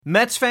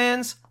Mets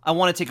fans, I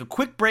want to take a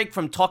quick break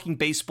from talking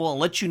baseball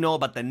and let you know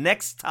about the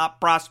next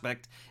top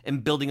prospect in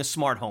building a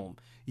smart home.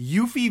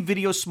 Eufy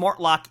Video Smart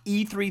Lock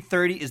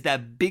E330 is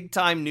that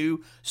big-time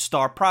new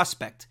star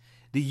prospect.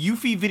 The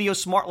Eufy Video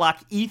Smart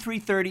Lock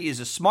E330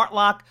 is a smart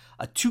lock,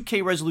 a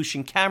 2K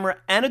resolution camera,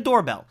 and a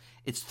doorbell.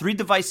 It's 3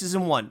 devices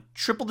in one,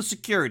 triple the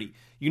security.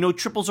 You know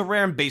triples are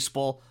rare in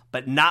baseball,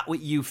 but not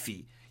with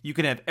Eufy. You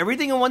can have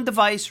everything in one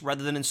device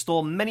rather than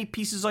install many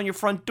pieces on your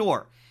front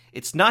door.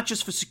 It's not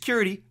just for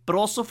security, but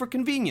also for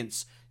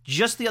convenience.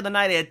 Just the other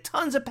night, I had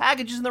tons of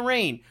packages in the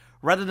rain.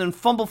 Rather than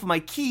fumble for my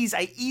keys,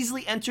 I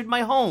easily entered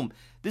my home.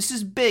 This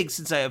is big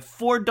since I have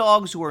 4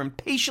 dogs who are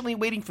impatiently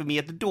waiting for me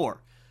at the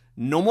door.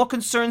 No more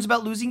concerns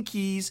about losing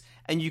keys,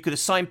 and you could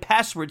assign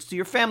passwords to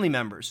your family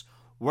members.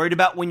 Worried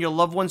about when your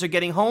loved ones are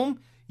getting home?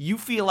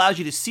 Eufy allows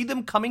you to see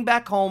them coming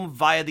back home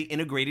via the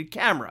integrated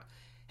camera.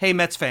 Hey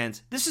Mets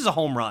fans, this is a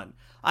home run.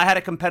 I had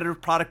a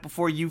competitive product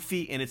before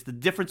Eufy, and it's the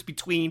difference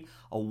between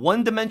a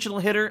one-dimensional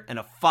hitter and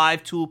a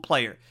 5-tool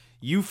player.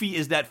 Eufy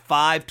is that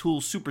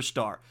 5-tool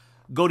superstar.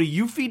 Go to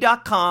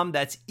eufy.com,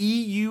 that's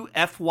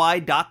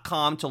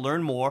EUFY.com to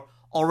learn more.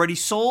 Already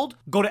sold?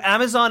 Go to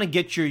Amazon and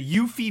get your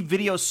Eufy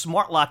Video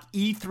Smart Lock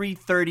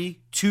E330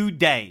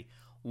 today.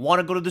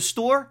 Want to go to the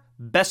store?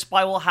 Best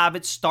Buy will have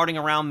it starting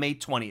around May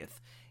 20th.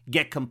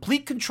 Get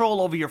complete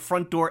control over your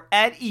front door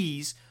at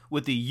ease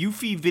with the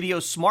Eufy Video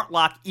Smart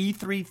Lock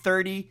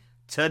E330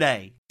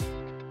 today.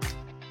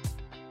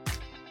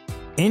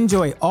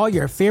 Enjoy all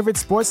your favorite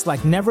sports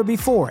like never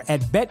before at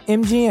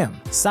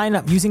BetMGM. Sign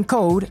up using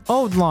code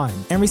OldLine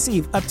and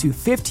receive up to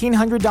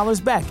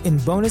 $1,500 back in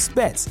bonus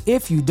bets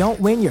if you don't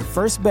win your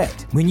first bet.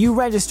 When you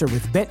register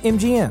with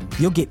BetMGM,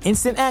 you'll get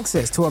instant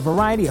access to a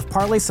variety of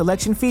parlay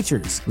selection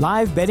features,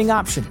 live betting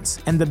options,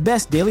 and the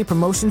best daily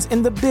promotions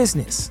in the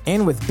business.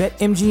 And with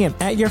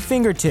BetMGM at your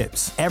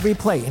fingertips, every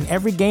play and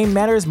every game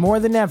matters more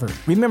than ever.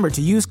 Remember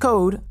to use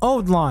code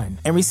OldLine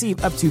and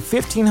receive up to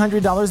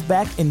 $1,500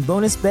 back in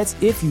bonus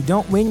bets if you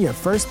don't win your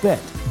first bet.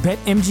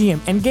 BetMGM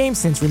and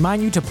GameSense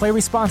remind you to play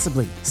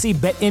responsibly. See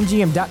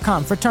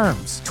BetMGM.com for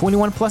terms.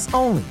 21 plus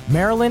only.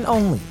 Maryland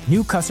only.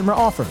 New customer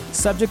offer.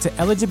 Subject to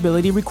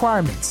eligibility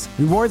requirements.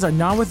 Rewards are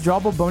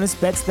non-withdrawable bonus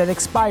bets that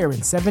expire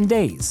in 7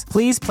 days.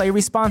 Please play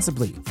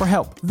responsibly. For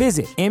help,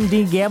 visit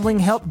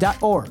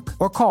mdgamblinghelp.org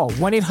or call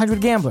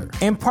 1-800-GAMBLER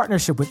in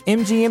partnership with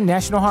MGM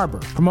National Harbor.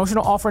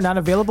 Promotional offer not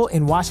available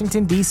in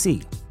Washington,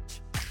 D.C.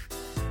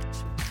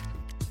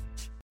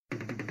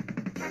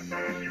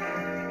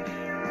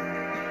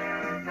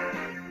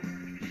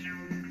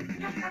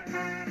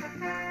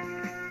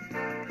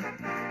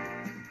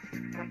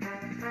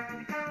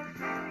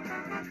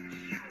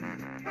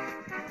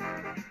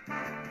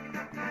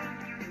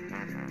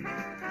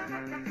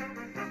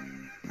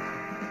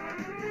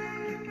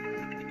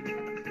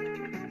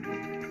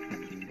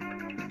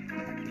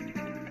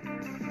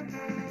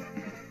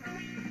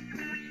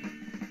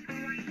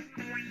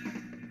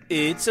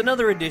 It's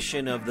another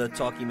edition of the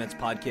Talking Mets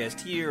podcast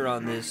here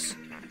on this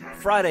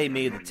Friday,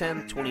 May the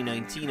 10th,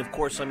 2019. Of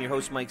course, I'm your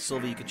host, Mike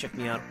Silva. You can check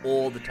me out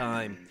all the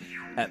time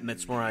at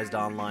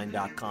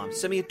MetsMemorizedOnline.com.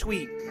 Send me a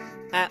tweet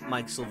at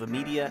Mike Silva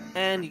Media,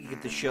 and you can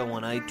get the show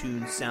on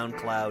iTunes,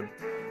 SoundCloud,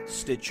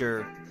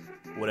 Stitcher,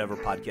 whatever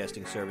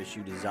podcasting service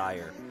you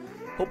desire.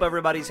 Hope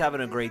everybody's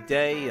having a great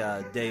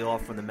day. Day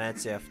off from the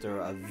Mets after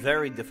a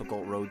very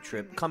difficult road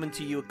trip. Coming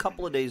to you a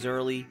couple of days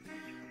early.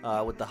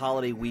 With the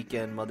holiday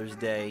weekend, Mother's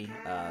Day,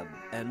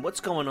 and what's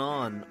going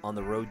on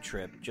the road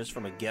trip, just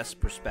from a guest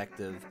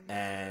perspective,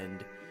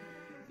 and,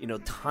 you know,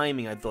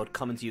 timing, I thought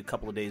coming to you a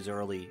couple of days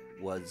early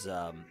was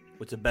a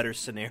better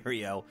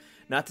scenario.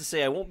 Not to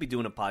say I won't be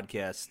doing a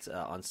podcast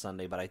on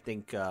Sunday, but I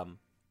think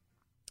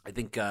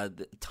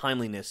the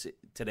timeliness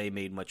today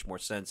made much more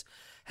sense.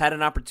 Had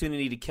an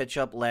opportunity to catch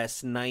up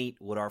last night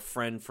with our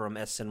friend from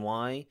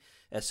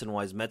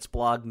SNY's Mets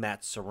blog,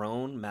 Matt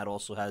Cerrone. Matt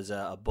also has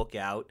a book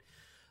out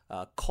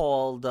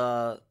called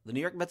The New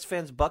York Mets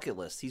Fans Bucket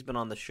List. He's been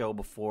on the show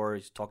before.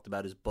 He's talked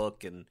about his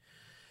book, and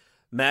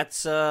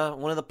Matt's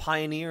one of the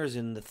pioneers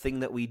in the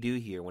thing that we do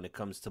here when it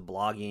comes to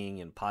blogging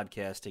and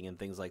podcasting and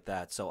things like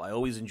that. So I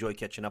always enjoy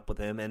catching up with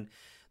him, and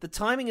the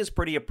timing is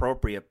pretty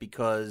appropriate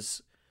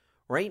because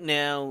right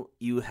now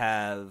you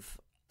have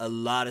a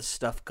lot of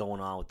stuff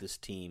going on with this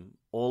team,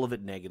 all of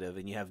it negative,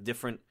 and you have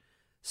different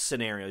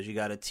scenarios. You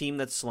got a team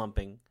that's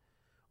slumping,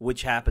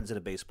 which happens in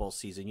a baseball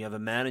season. You have a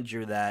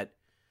manager that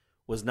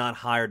was not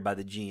hired by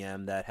the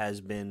GM, that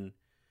has been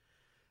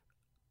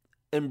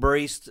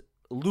embraced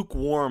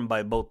lukewarm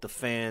by both the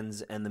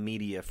fans and the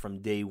media from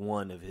day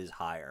one of his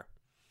hire.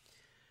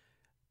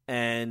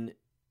 And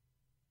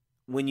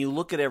when you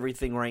look at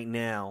everything right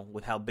now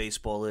with how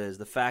baseball is,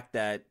 the fact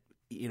that,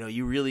 you know,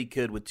 you really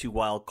could, with 2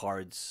 wild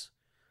cards,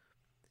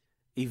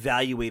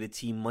 evaluate a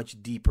team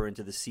much deeper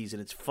into the season.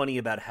 It's funny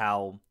about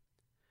how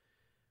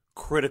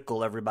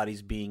critical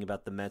everybody's being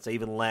about the Mets. I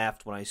even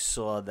laughed when I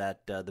saw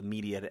that the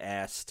media had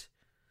asked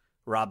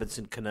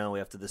Robinson Cano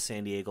after the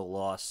San Diego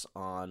loss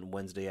on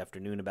Wednesday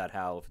afternoon about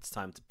how if it's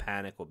time to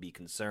panic or be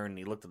concerned. And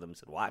he looked at them and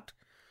said, "What?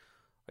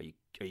 Are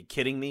you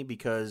kidding me?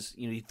 Because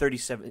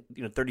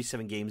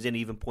 37 games in,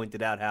 he even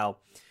pointed out how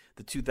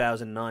the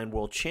 2009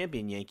 World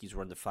Champion Yankees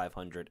were under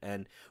 500.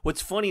 And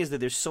what's funny is that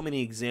there's so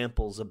many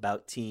examples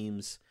about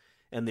teams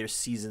and their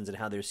seasons and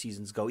how their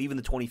seasons go. Even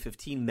the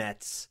 2015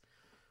 Mets,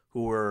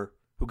 who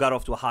got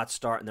off to a hot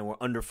start and then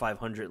were under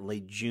 500 in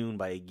late June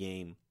by a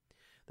game.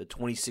 The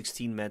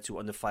 2016 Mets, who were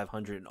under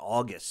 500 in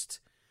August,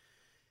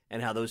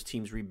 and how those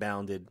teams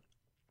rebounded,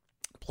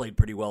 played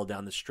pretty well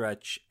down the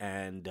stretch,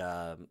 and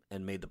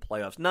made the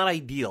playoffs. Not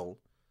ideal.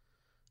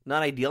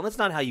 And that's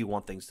not how you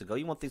want things to go.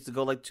 You want things to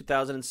go like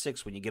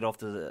 2006 when you get off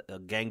to a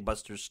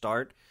gangbuster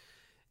start,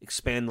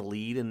 expand the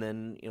lead, and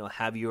then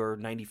have your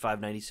 95,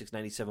 96,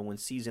 97 win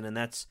season. And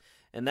that's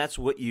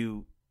what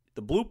the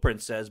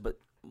blueprint says. But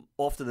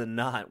often than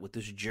not, with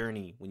this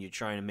journey, when you're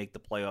trying to make the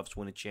playoffs,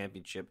 win a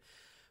championship,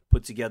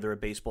 put together a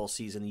baseball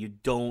season, you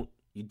don't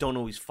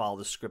always follow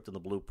the script and the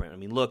blueprint. I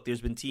mean, look,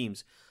 there's been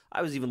teams.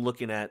 I was even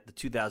looking at the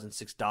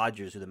 2006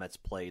 Dodgers, who the Mets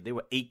played. They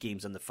were 8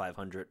 games under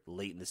 500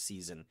 late in the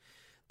season.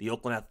 The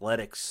Oakland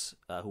Athletics,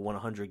 who won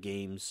 100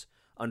 games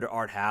under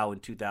Art Howe in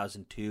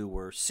 2002,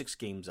 were 6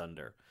 games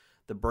under.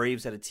 The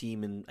Braves had a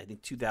team in, I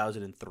think,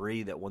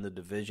 2003 that won the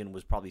division,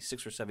 was probably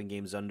 6 or 7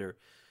 games under,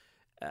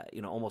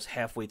 almost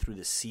halfway through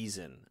the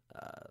season,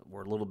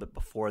 or a little bit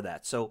before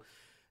that. So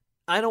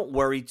I don't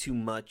worry too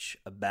much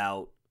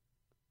about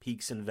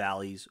peaks and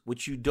valleys.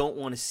 What you don't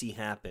want to see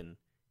happen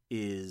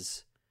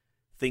is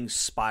things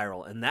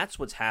spiral, and that's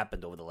what's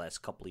happened over the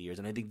last couple of years.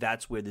 And I think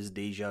that's where this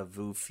deja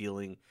vu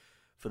feeling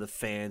for the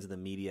fans and the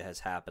media has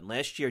happened.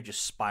 Last year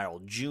just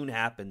spiraled. June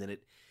happened, and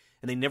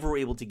they never were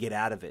able to get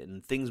out of it.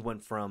 And things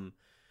went from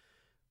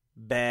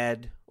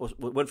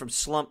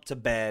slump to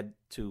bad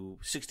to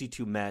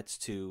 62 Mets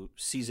to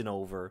season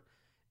over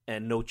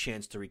and no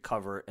chance to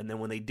recover. And then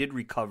when they did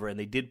recover and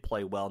they did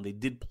play well, and they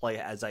did play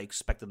as I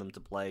expected them to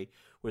play,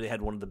 where they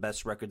had one of the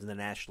best records in the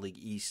National League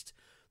East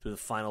through the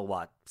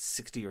final,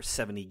 60 or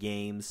 70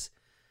 games,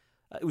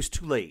 it was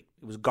too late.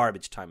 It was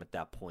garbage time at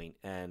that point,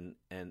 and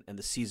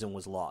the season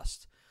was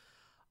lost.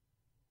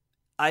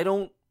 I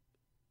don't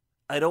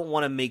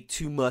want to make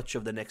too much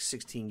of the next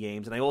 16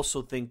 games, and I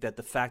also think that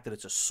the fact that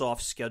it's a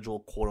soft schedule,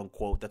 quote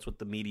unquote, that's what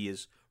the media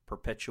is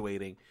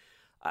perpetuating.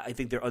 I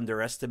think they're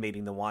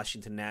underestimating the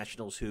Washington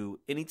Nationals, who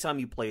anytime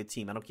you play a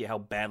team, I don't care how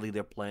badly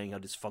they're playing, how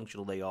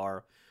dysfunctional they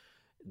are,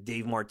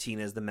 Dave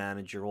Martinez, the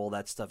manager, all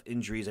that stuff,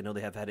 injuries. I know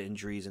they have had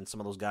injuries, and some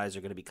of those guys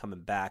are going to be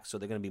coming back, so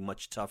they're going to be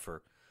much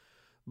tougher.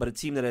 But a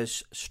team that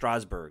has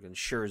Strasburg and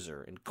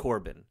Scherzer and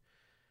Corbin,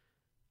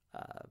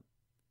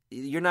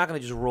 you're not going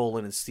to just roll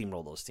in and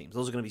steamroll those teams.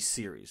 Those are going to be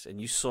series.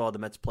 And you saw the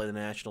Mets play the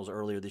Nationals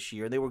earlier this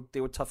year. They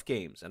were tough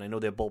games. And I know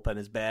their bullpen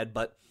is bad,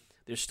 but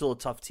they're still a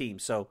tough team.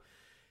 So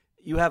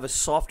you have a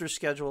softer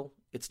schedule.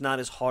 It's not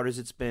as hard as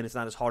it's been. It's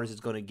not as hard as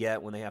it's going to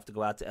get when they have to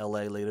go out to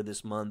L.A. later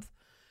this month.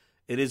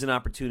 It is an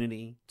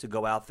opportunity to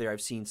go out there.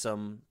 I've seen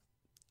some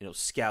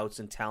scouts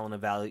and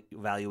talent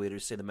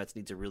evaluators say the Mets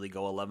need to really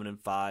go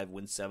 11-5,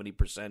 win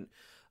 70%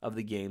 of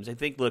the games. I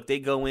think, look, they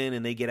go in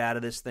and they get out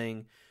of this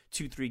thing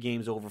 2-3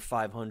 games over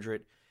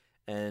 500,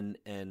 and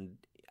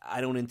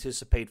I don't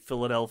anticipate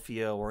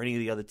Philadelphia or any of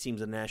the other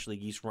teams in the National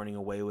League East running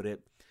away with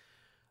it.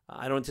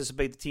 I don't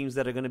anticipate the teams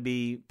that are going to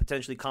be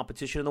potentially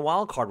competition in the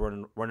wild card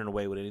running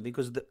away with anything,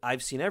 because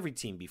I've seen every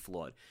team be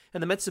flawed,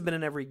 and the Mets have been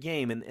in every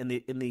game. And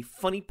the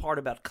funny part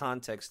about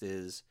context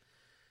is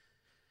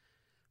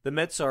the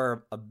Mets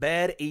are a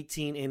bad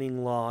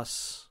 18-inning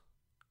loss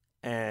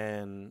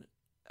and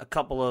a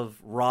couple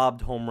of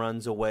robbed home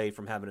runs away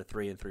from having a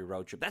 3-3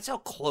 road trip. That's how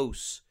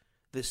close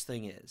this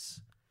thing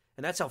is.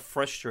 And that's how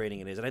frustrating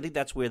it is. And I think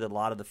that's where a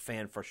lot of the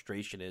fan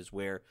frustration is,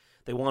 where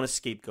they want to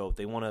scapegoat.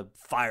 They want to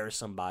fire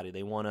somebody.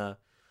 They want to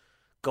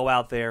go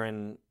out there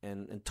and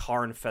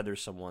tar and feather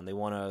someone. They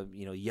want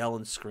to yell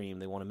and scream.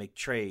 They want to make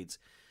trades.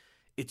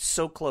 It's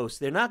so close.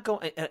 They're not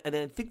going. And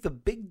I think the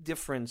big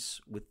difference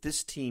with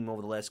this team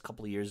over the last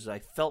couple of years is I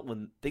felt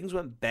when things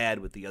went bad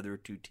with the other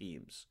two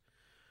teams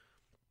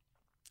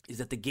is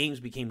that the games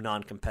became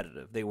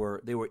non-competitive. They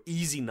were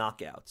easy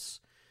knockouts.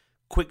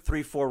 Quick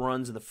 3-4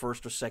 runs in the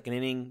first or second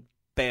inning,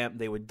 bam,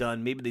 they were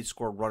done. Maybe they'd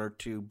score a run or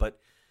two, but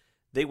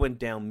they went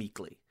down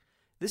meekly.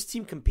 This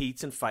team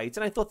competes and fights,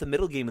 and I thought the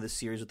middle game of the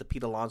series with the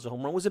Pete Alonso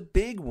home run was a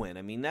big win.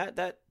 I mean,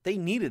 that they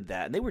needed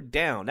that, and they were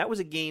down. That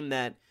was a game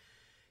that,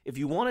 if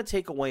you want to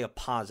take away a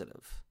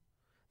positive,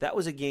 that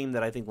was a game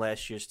that I think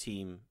last year's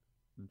team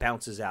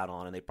bounces out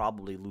on, and they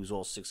probably lose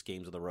all 6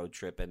 games on the road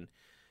trip, and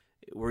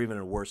we're even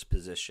in a worse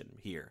position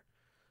here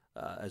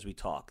as we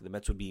talk. The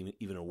Mets would be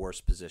even in a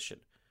worse position.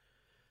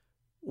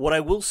 What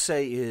I will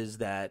say is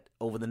that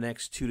over the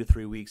next 2 to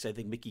 3 weeks, I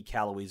think Mickey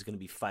Callaway is going to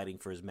be fighting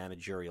for his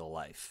managerial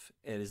life.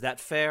 And is that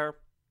fair?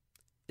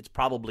 It's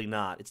probably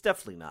not. It's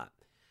definitely not.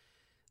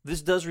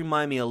 This does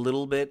remind me a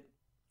little bit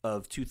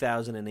of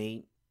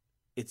 2008.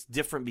 It's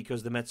different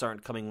because the Mets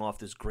aren't coming off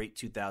this great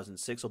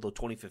 2006, although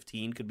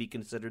 2015 could be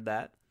considered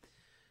that.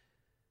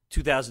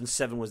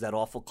 2007 was that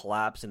awful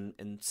collapse, and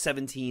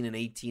 17 and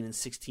 18 and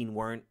 16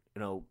 weren't,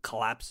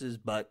 collapses,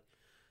 but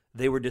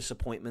they were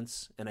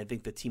disappointments, and I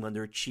think the team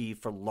underachieved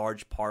for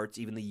large parts,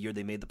 even the year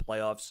they made the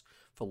playoffs,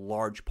 for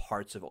large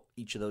parts of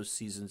each of those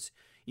seasons,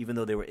 even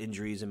though there were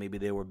injuries and maybe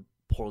they were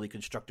poorly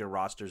constructed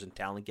rosters and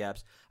talent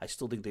gaps. I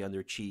still think they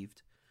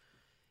underachieved.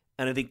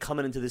 And I think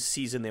coming into this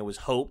season, there was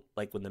hope,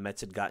 like when the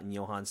Mets had gotten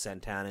Johan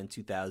Santana in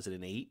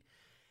 2008,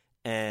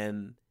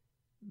 and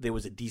there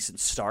was a decent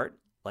start.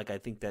 Like I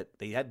think that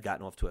they had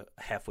gotten off to a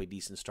halfway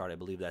decent start, I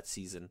believe, that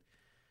season.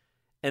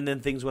 And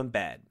then things went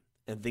bad,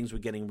 and things were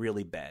getting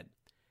really bad.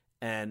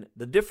 And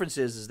the difference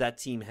is that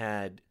team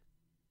had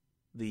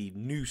the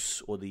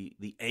noose or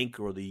the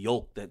anchor or the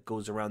yoke that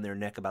goes around their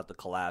neck about the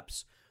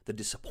collapse, the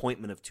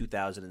disappointment of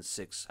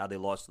 2006, how they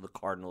lost to the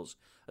Cardinals,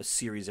 a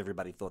series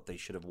everybody thought they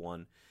should have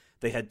won.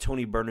 They had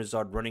Tony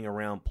Bernazard running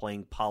around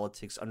playing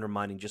politics,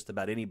 undermining just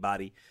about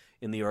anybody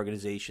in the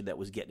organization that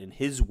was getting in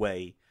his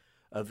way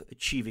of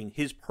achieving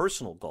his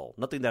personal goal.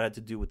 Nothing that had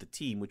to do with the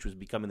team, which was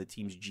becoming the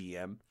team's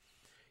GM.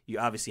 You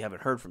obviously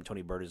haven't heard from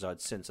Tony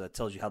Bernazard since, so that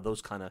tells you how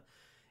those kind of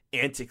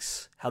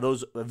antics, how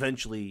those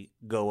eventually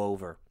go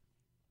over.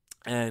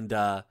 And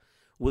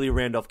Willie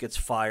Randolph gets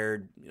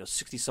fired,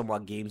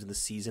 60-some-odd games in the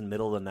season,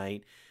 middle of the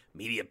night.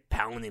 Media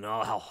pounding,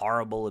 how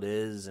horrible it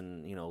is,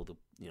 and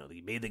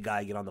they made the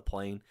guy get on the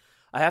plane.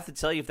 I have to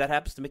tell you, if that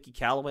happens to Mickey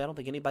Callaway, I don't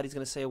think anybody's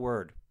going to say a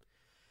word.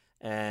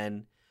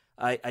 And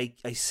I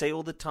say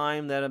all the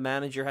time that a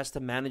manager has to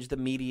manage the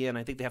media, and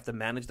I think they have to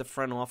manage the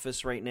front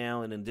office right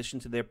now, in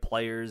addition to their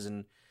players,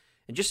 and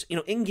just,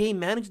 in-game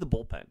manage the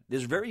bullpen.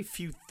 There's very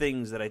few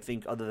things that I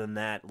think, other than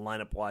that,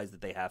 lineup-wise,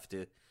 that they have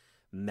to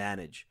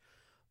manage.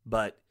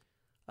 But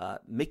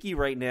Mickey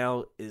right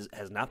now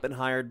has not been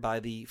hired by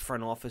the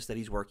front office that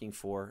he's working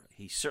for.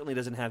 He certainly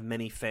doesn't have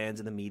many fans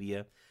in the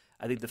media.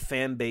 I think the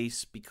fan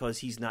base, because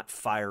he's not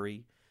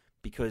fiery,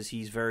 because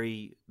he's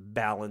very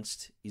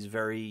balanced, he's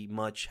very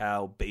much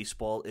how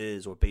baseball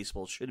is or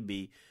baseball should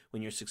be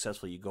when you're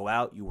successful. You go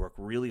out, you work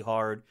really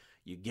hard,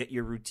 you get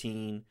your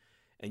routine,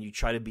 and you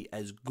try to be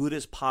as good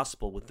as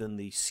possible within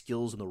the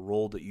skills and the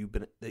role that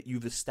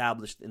you've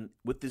established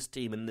with this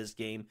team in this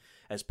game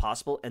as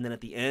possible. And then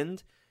at the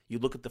end, you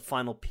look at the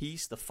final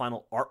piece, the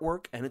final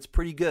artwork, and it's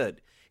pretty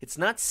good. It's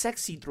not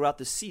sexy throughout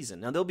the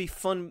season. Now, there'll be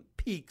fun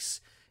peaks,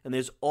 and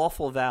there's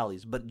awful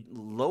valleys. But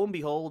lo and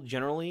behold,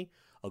 generally,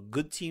 a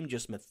good team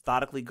just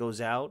methodically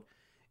goes out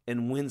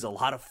and wins a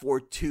lot of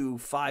 4-2,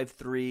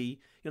 5-3.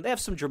 They have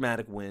some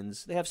dramatic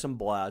wins. They have some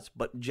blowouts.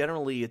 But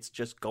generally, it's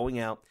just going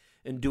out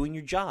and doing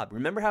your job.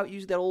 Remember how it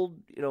used that old,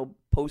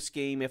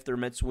 post-game after a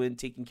Mets win,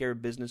 taking care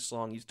of business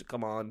song used to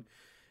come on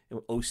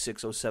in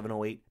 06, 07,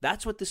 08?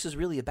 That's what this is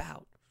really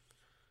about.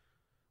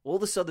 All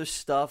this other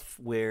stuff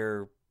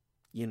where,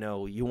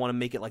 you want to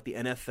make it like the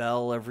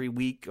NFL every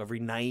week, every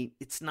night.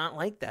 It's not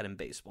like that in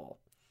baseball.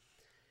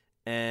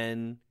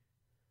 And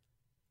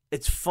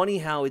it's funny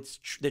how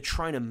they're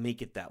trying to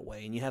make it that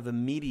way. And you have a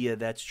media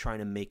that's trying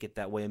to make it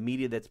that way, a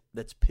media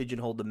that's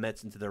pigeonholed the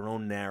Mets into their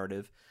own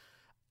narrative.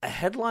 A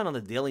headline on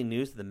the Daily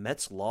News that the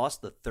Mets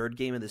lost the third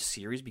game of the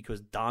series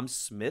because Dom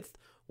Smith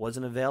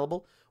wasn't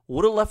available.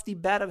 Would a lefty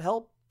bat have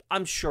helped?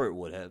 I'm sure it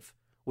would have.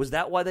 Was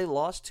that why they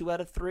lost 2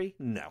 out of 3?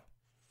 No.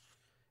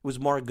 It was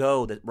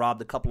Margot that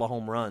robbed a couple of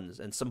home runs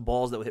and some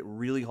balls that would hit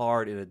really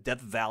hard in a Death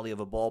Valley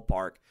of a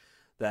ballpark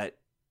that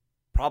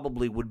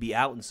probably would be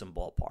out in some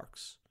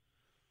ballparks.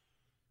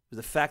 It was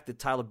the fact that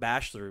Tyler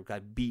Bachelor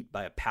got beat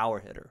by a power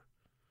hitter.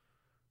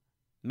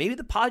 Maybe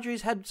the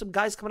Padres had some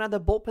guys coming out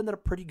of the bullpen that are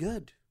pretty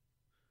good.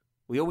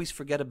 We always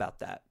forget about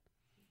that.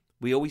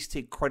 We always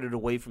take credit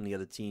away from the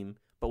other team,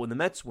 but when the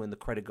Mets win, the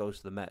credit goes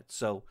to the Mets.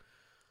 So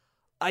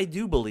I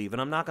do believe,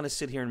 and I'm not going to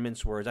sit here and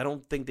mince words, I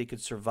don't think they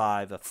could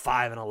survive a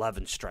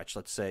 5-11 stretch,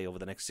 let's say, over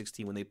the next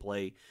 16 when they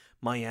play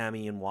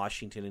Miami and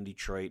Washington and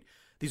Detroit.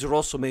 These are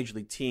also major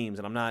league teams,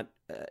 and I'm not,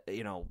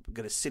 going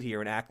to sit here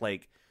and act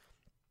like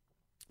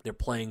they're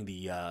playing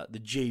the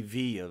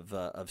JV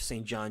of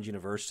St. John's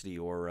University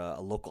or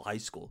a local high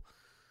school.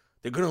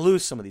 They're going to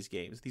lose some of these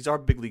games. These are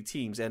big league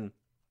teams, and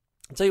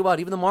I'll tell you what,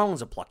 even the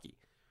Marlins are plucky.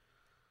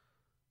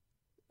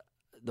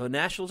 The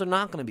Nationals are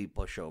not going to be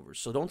pushovers.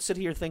 So don't sit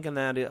here thinking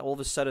that all of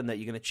a sudden that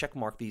you're going to check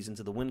mark these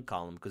into the win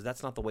column, because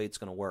that's not the way it's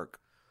going to work.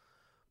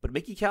 But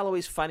Mickey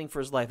Callaway's fighting for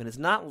his life, and it's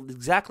not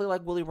exactly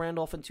like Willie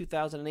Randolph in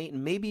 2008,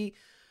 and maybe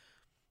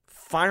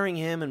firing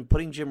him and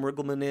putting Jim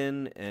Riggleman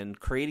in and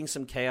creating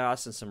some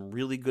chaos and some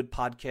really good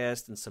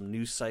podcasts and some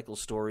news cycle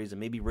stories, and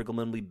maybe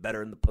Riggleman will be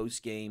better in the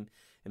postgame,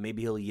 and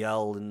maybe he'll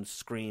yell and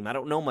scream. I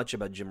don't know much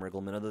about Jim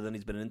Riggleman other than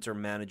he's been an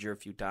interim manager a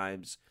few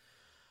times.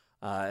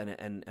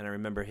 And I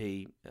remember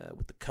he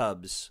with the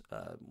Cubs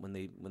when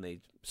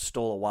they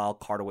stole a wild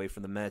card away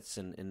from the Mets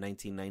in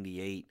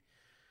 1998.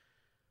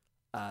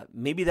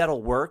 Maybe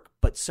that'll work,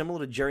 but similar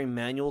to Jerry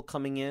Manuel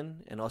coming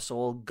in and also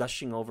all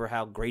gushing over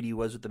how great he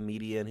was with the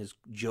media and his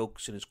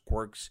jokes and his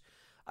quirks,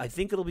 I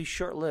think it'll be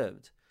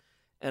short-lived.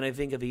 And I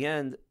think at the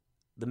end,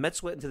 the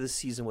Mets went into this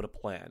season with a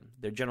plan.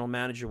 Their general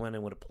manager went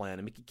in with a plan,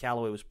 and Mickey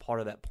Callaway was part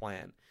of that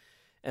plan.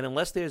 And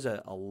unless there's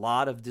a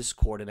lot of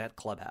discord in that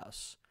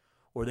clubhouse,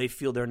 or they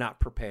feel they're not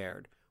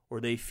prepared,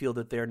 or they feel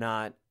that they're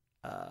not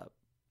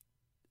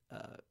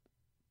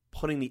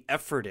putting the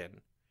effort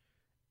in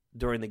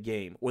during the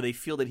game, or they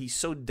feel that he's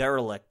so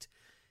derelict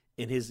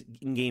in his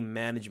in-game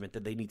management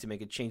that they need to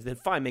make a change, then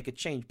fine, make a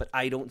change. But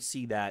I don't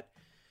see that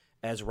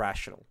as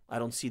rational. I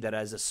don't see that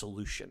as a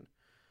solution.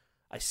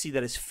 I see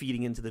that as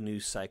feeding into the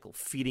news cycle,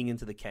 feeding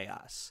into the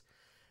chaos.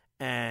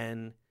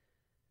 And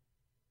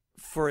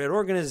for an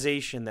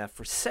organization that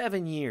for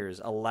 7 years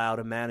allowed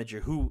a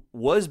manager who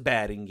was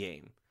bad in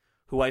game,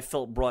 who I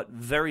felt brought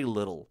very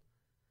little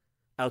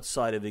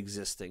outside of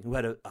existing, who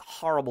had a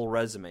horrible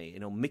resume.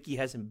 Mickey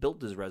hasn't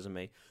built his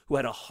resume, who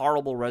had a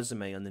horrible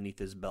resume underneath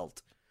his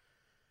belt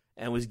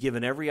and was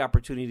given every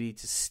opportunity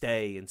to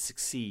stay and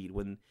succeed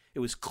when it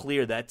was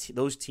clear that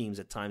those teams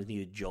at times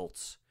needed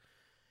jolts,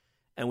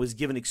 and was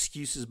given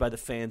excuses by the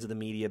fans and the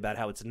media about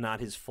how it's not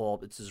his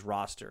fault, it's his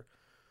roster.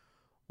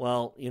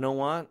 Well, you know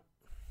what?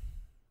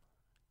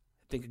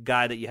 I think a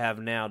guy that you have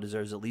now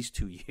deserves at least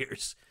 2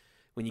 years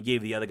when you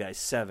gave the other guy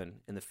 7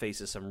 in the face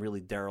of some really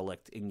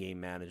derelict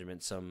in-game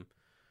management, some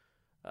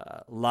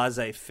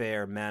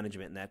laissez-faire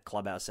management in that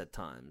clubhouse at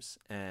times,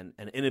 and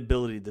an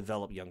inability to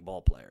develop young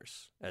ball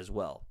players as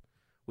well,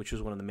 which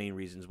was one of the main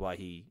reasons why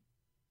he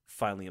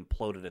finally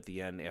imploded at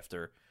the end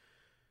after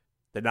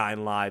the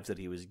 9 lives that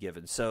he was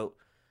given. So,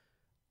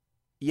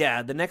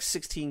 yeah, the next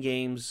 16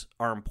 games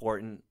are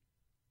important.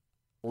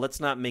 Let's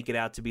not make it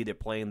out to be they're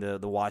playing the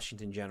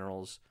Washington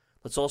Generals.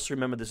 Let's also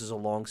remember this is a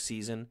long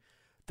season.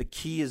 The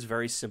key is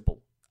very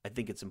simple. I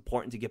think it's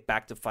important to get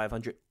back to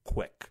 500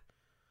 quick.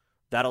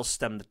 That'll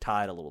stem the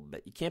tide a little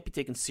bit. You can't be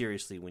taken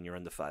seriously when you're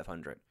under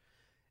 500.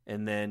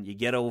 And then you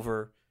get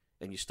over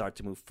and you start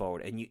to move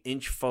forward. And you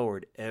inch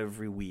forward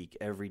every week,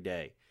 every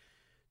day.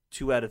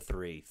 2 out of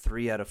 3,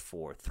 3 out of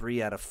 4,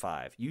 3 out of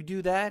 5. You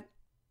do that,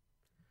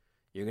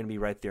 you're going to be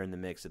right there in the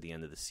mix at the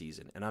end of the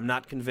season. And I'm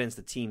not convinced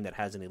a team that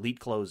has an elite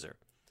closer,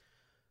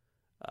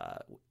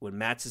 when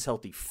Matz is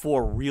healthy,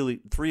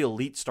 3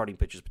 elite starting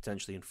pitchers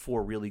potentially and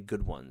 4 really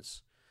good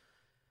ones.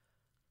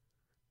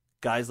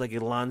 Guys like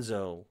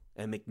Alonso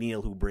and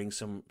McNeil who bring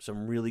some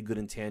really good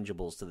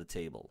intangibles to the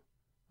table.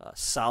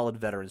 Solid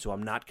veterans who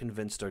I'm not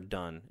convinced are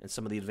done. And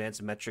some of the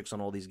advanced metrics on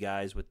all these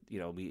guys,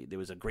 there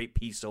was a great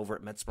piece over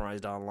at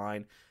Metsmerized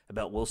Online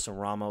about Wilson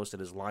Ramos and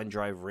his line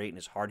drive rate and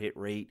his hard hit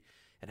rate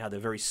and how they're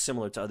very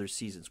similar to other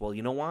seasons. Well,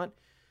 you know what?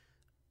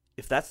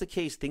 If that's the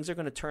case, things are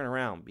going to turn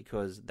around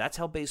because that's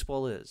how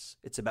baseball is.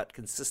 It's about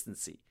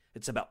consistency.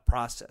 It's about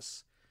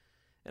process.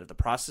 And if the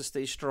process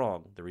stays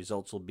strong, the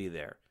results will be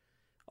there.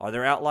 Are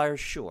there outliers?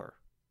 Sure.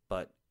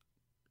 But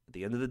at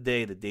the end of the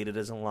day, the data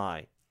doesn't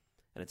lie.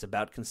 And it's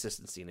about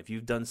consistency. And if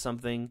you've done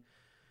something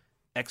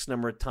X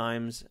number of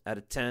times out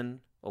of 10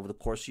 over the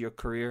course of your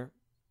career,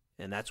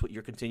 and that's what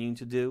you're continuing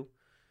to do,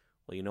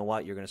 well, you know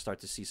what? You're going to start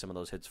to see some of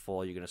those hits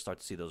fall. You're going to start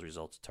to see those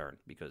results turn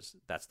because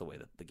that's the way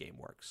that the game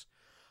works.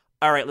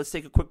 All right, let's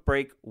take a quick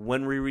break.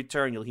 When we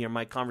return, you'll hear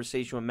my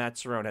conversation with Matt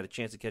Cerrone. I had a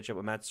chance to catch up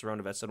with Matt Cerrone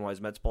of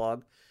SNY's Mets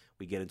blog.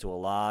 We get into a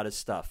lot of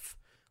stuff,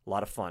 a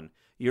lot of fun.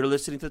 You're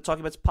listening to the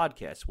Talking Mets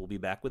podcast. We'll be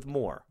back with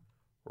more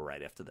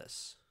right after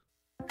this.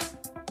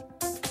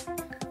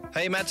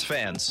 Hey, Mets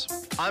fans.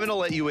 I'm going to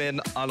let you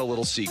in on a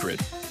little secret.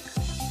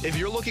 If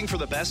you're looking for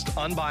the best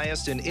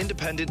unbiased and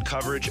independent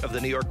coverage of the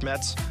New York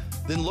Mets,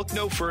 then look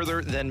no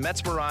further than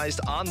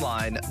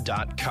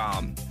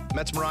MetsmerizedOnline.com.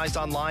 Metsmerized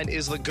Online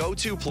is the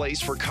go-to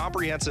place for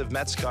comprehensive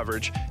Mets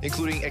coverage,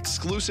 including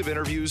exclusive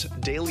interviews,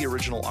 daily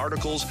original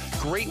articles,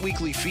 great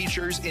weekly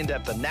features,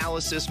 in-depth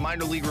analysis,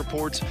 minor league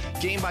reports,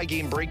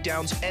 game-by-game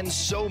breakdowns, and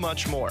so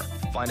much more.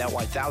 Find out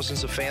why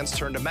thousands of fans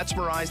turn to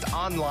Metsmerized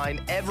Online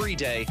every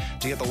day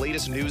to get the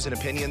latest news and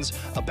opinions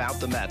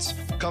about the Mets.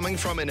 Coming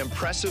from an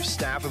impressive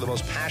staff of the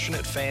most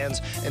passionate fans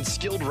and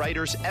skilled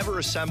writers ever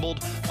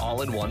assembled,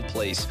 all in one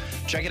place.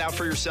 Check it out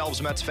for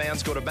yourselves, Mets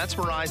fans. Go to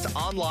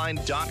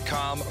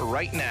MetsmerizedOnline.com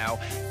right now.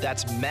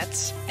 That's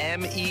Mets,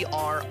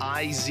 MERIZED,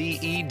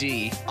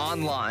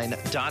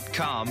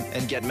 online.com,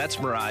 and get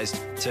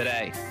Metsmerized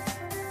today.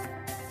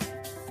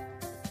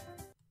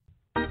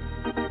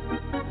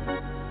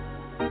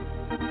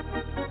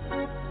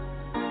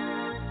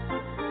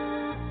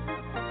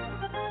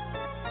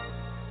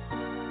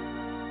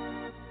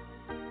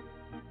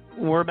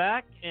 We're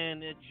back,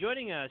 and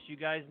joining us, you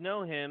guys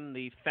know him,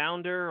 the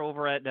founder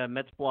over at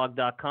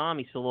MetsBlog.com.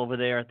 He's still over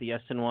there at the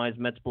SNY's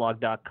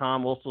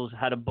MetsBlog.com. Also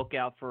had a book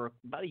out for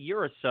about a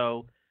year or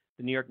so,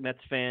 the New York Mets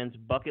fans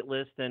bucket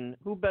list. And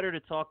who better to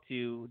talk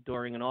to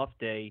during an off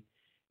day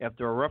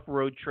after a rough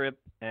road trip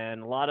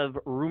and a lot of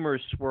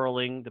rumors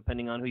swirling,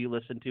 depending on who you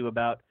listen to,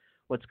 about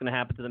what's going to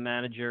happen to the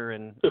manager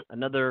and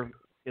another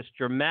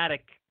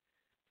dramatic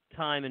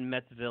time in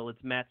Metsville.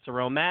 It's Matt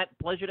Cerrone. Matt,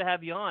 pleasure to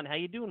have you on. How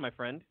you doing, my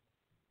friend?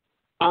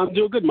 I'm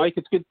doing good, Mike.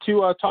 It's good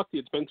to talk to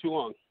you. It's been too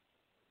long.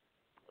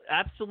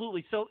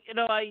 Absolutely. So,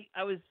 I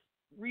was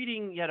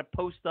reading, you had a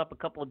post up a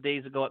couple of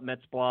days ago at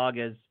Mets Blog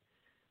as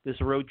this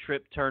road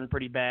trip turned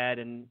pretty bad,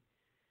 and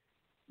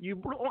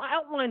you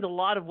outlined a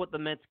lot of what the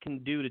Mets can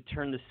do to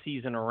turn the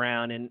season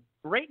around. And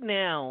right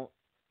now,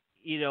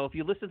 if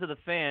you listen to the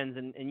fans,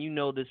 and you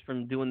know this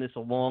from doing this a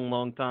long,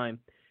 long time,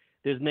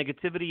 there's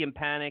negativity and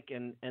panic,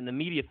 and the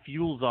media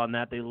fuels on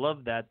that. They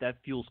love that. That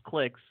fuels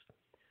clicks.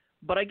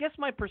 But I guess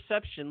my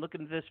perception,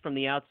 looking at this from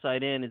the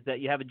outside in, is that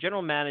you have a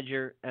general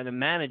manager and a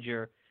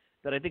manager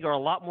that I think are a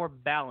lot more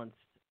balanced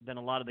than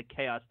a lot of the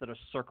chaos that are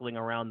circling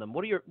around them.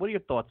 What are your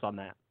thoughts on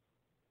that?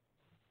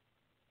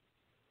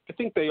 I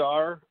think they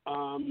are.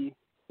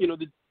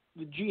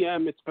 The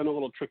GM, it's been a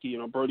little tricky.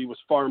 Brody was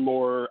far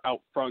more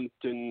out front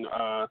and,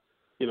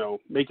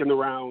 making the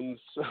rounds,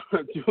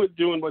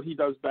 doing what he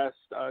does best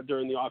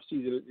during the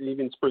offseason and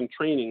even spring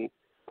training,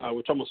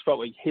 which almost felt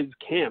like his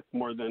camp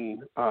more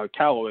than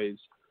Callaway's.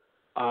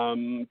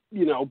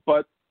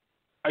 But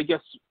I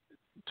guess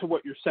to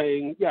what you're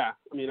saying, yeah,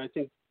 I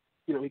think,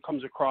 he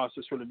comes across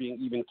as sort of being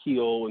even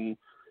keel and,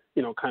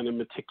 kind of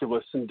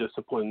meticulous and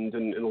disciplined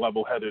and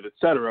level-headed, et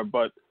cetera.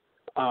 But,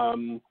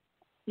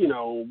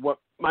 what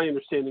my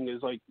understanding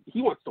is, like,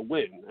 he wants to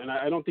win. And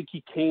I don't think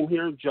he came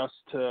here just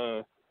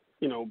to,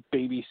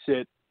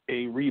 babysit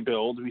a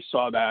rebuild. We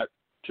saw that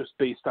just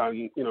based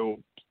on,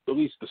 at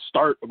least the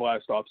start of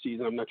last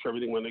offseason. I'm not sure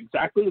everything went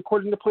exactly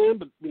according to plan,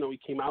 but, he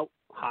came out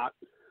hot.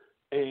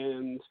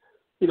 And,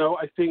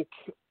 I think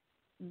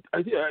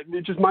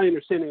just my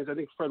understanding is I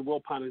think Fred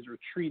Wilpon has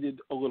retreated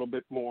a little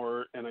bit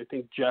more, and I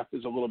think Jeff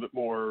is a little bit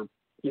more,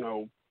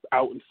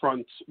 out in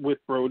front with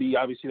Brody.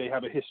 Obviously, they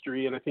have a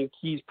history, and I think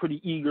he's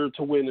pretty eager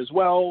to win as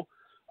well.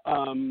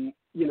 And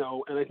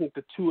I think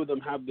the two of them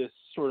have this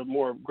sort of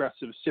more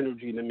aggressive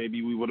synergy than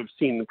maybe we would have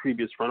seen in the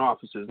previous front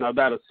offices. Now,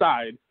 that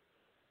aside,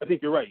 I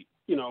think you're right.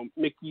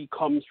 Mickey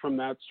comes from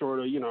that sort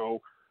of,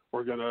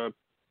 we're going to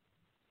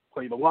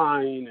play the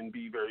line and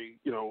be very,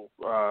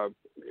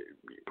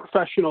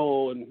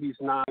 professional, and he's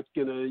not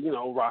going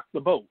to, rock the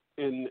boat.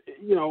 And,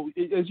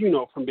 as you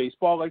know from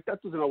baseball, like,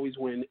 that doesn't always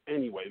win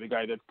anyway, the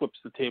guy that flips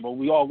the table.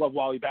 We all love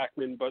Wally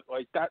Backman, but,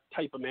 like, that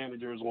type of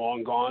manager is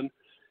long gone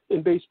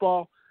in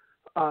baseball.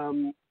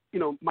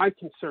 My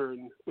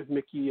concern with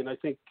Mickey, and I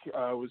think it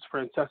was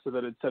Francesa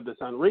that had said this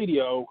on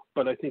radio,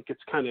 but I think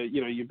it's kind of,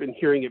 you've been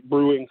hearing it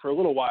brewing for a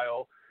little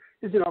while,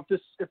 is,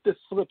 if this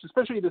slips,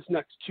 especially this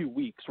next 2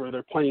 weeks where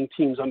they're playing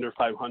teams under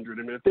 500,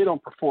 if they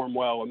don't perform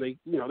well and they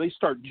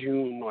start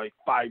June like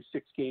 5-6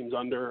 games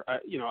under,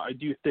 I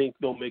do think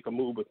they'll make a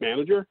move with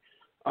manager,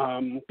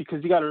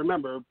 because you got to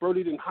remember,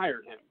 Brody didn't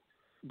hire him.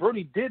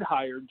 Brody did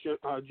hire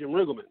Jim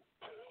Riggleman.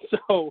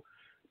 So,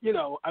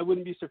 I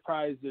wouldn't be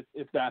surprised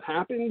if that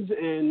happens,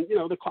 and,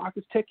 the clock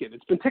is ticking.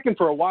 It's been ticking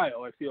for a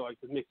while, I feel like,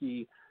 with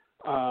Mickey.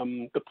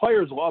 The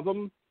players love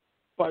him.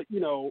 But,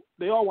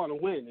 they all want to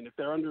win. And if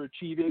they're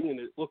underachieving and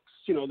it looks,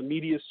 the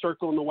media's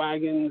circling the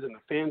wagons and the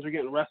fans are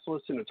getting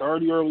restless and it's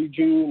already early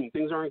June and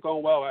things aren't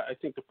going well, I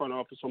think the front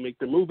office will make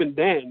their move. And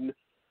then,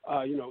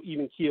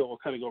 even keel will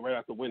kind of go right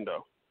out the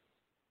window.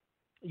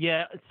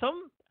 Yeah,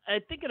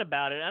 thinking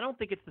about it, I don't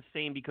think it's the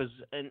same because,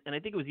 and I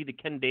think it was either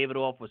Ken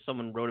Davidoff or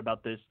someone wrote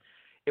about this.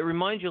 It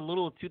reminds you a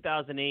little of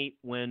 2008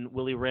 when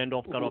Willie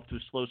Randolph got off to a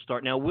slow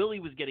start. Now, Willie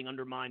was getting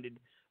undermined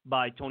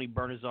by Tony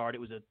Bernazard. It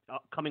was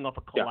coming off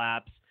a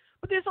collapse. Yeah.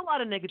 But there's a lot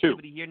of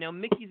negativity here. Now,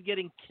 Mickey's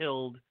getting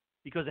killed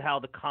because of how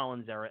the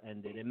Collins era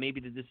ended, and maybe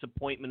the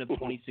disappointment of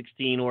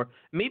 2016, or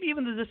maybe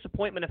even the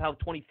disappointment of how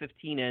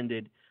 2015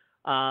 ended.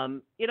 I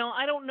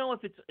don't know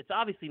if it's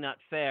obviously not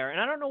fair, and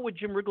I don't know what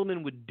Jim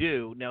Riggleman would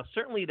do. Now,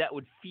 certainly that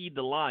would feed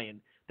the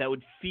lion. That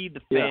would feed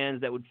the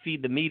fans. That would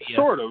feed the media.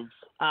 Sort of.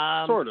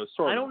 I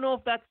don't know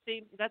if that's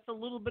a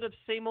little bit of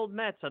same old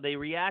Mets. Are they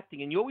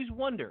reacting? And you always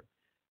wonder.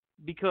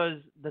 Because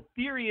the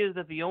theory is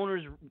that the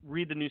owners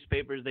read the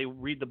newspapers, they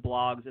read the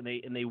blogs,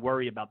 and they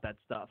worry about that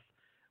stuff.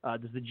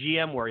 Does the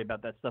GM worry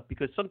about that stuff?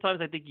 Because sometimes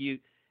I think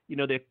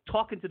they're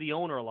talking to the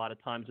owner a lot of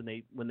times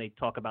when they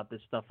talk about this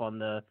stuff on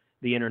the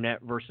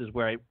internet versus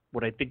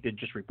what I think they're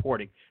just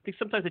reporting. I think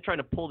sometimes they're trying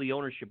to pull the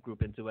ownership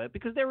group into it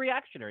because they're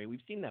reactionary.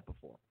 We've seen that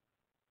before.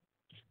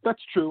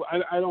 That's true.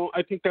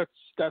 I think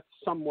that's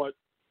somewhat.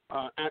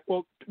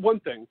 One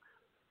thing.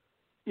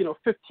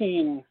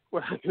 15,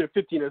 what happened at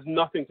 15 has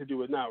nothing to do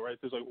with now, right?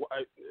 There's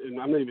and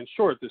I'm not even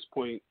sure at this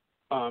point.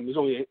 I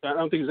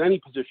don't think there's any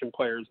position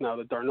players now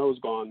that Darno's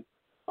gone.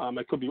 I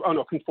could be,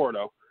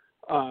 Conforto.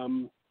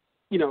 So,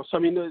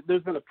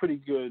 there's been a pretty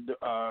good,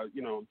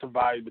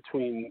 divide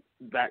between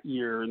that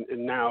year and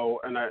now.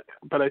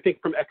 But I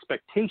think from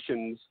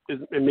expectations,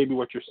 and maybe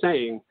what you're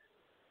saying,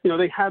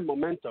 they had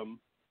momentum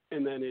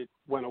and then it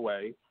went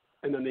away.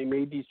 And then they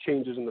made these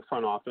changes in the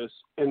front office,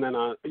 and then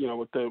or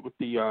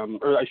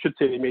I should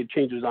say they made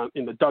changes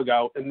in the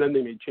dugout, and then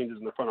they made changes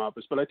in the front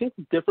office. But I think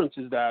the difference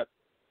is that,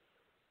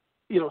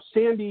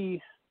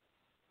 Sandy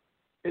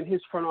and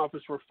his front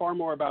office were far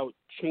more about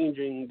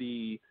changing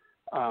the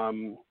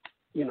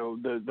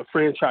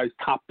franchise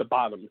top to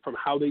bottom, from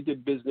how they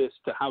did business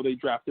to how they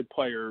drafted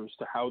players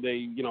to how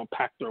they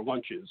packed their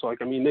lunches.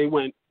 They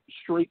went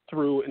straight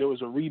through, and it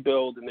was a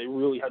rebuild, and they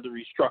really had to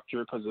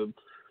restructure because of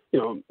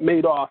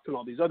Madoff and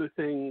all these other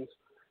things,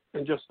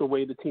 and just the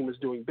way the team is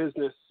doing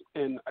business.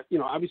 And,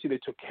 obviously they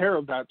took care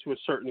of that to a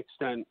certain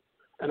extent.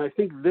 And I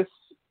think this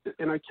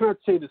and I cannot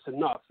say this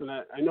enough, and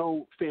I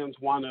know fans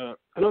want to,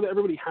 I know that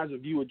everybody has a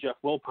view of Jeff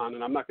Wilpon,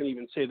 and I'm not going to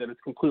even say that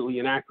it's completely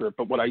inaccurate,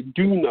 but what I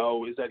do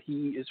know is that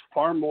he is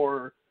far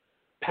more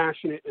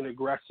passionate and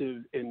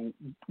aggressive in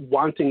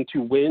wanting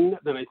to win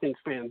than I think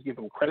fans give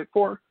him credit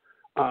for.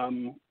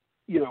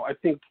 I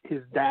think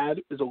his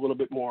dad is a little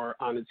bit more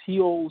on his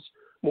heels,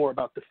 more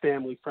about the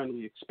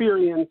family-friendly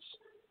experience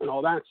and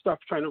all that stuff,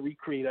 trying to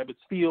recreate Ebbets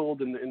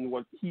Field and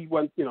what he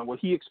went, what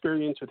he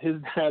experienced with his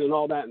dad and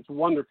all that. It's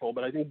wonderful,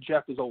 but I think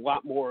Jeff is a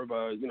lot more of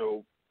a,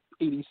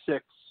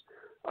 86,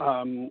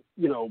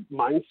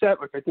 mindset.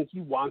 Like, I think he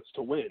wants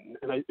to win,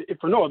 and if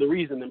for no other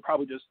reason than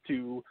probably just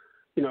to,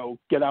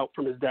 get out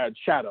from his dad's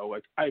shadow.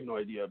 Like, I have no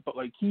idea, but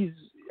like, he's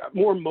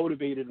more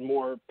motivated and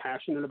more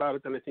passionate about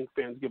it than I think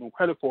fans give him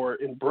credit for.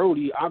 And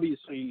Brodie,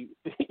 obviously,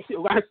 the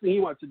last thing he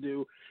wants to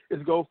do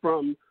is go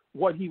from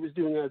what he was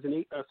doing as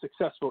a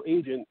successful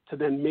agent to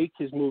then make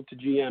his move to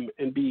GM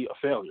and be a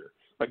failure.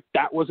 Like,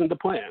 that wasn't the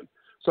plan.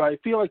 So I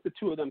feel like the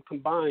two of them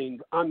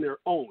combined on their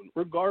own,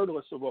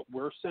 regardless of what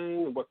we're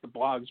saying and what the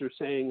blogs are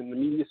saying and the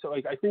media. So,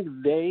 like, I think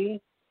they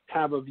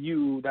have a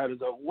view that is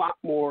a lot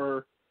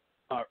more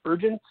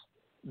urgent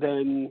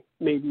than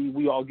maybe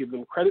we all give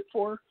them credit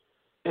for.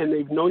 And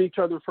they've known each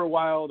other for a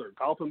while. They're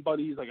golfing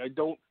buddies. Like, I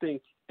don't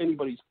think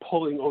anybody's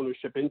pulling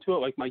ownership into it.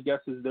 Like, my guess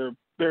is they're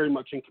very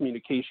much in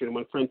communication. And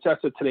when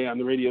Francesa today on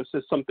the radio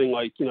says something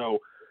like,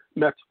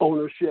 Mets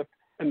ownership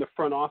and the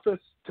front office,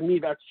 to me,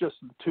 that's just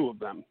the two of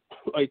them.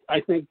 Like,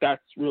 I think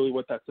that's really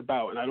what that's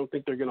about. And I don't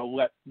think they're going to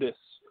let this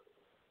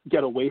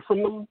get away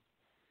from them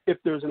if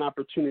there's an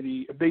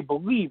opportunity, if they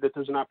believe that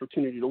there's an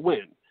opportunity to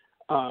win.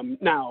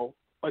 Now,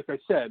 like I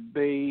said,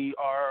 they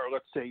are,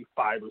 let's say,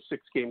 5 or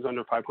 6 games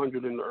under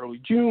 500 in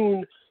early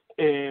June,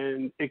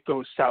 and it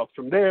goes south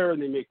from there,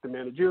 and they make the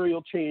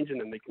managerial change,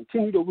 and then they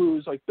continue to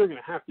lose. Like, they're going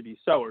to have to be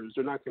sellers.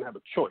 They're not going to have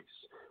a choice,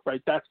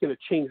 right? That's going to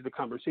change the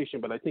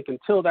conversation. But I think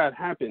until that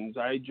happens,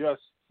 I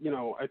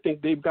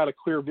think they've got a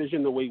clear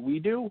vision the way we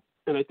do.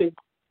 And I think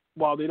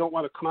while they don't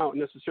want to come out and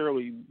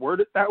necessarily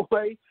word it that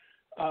way,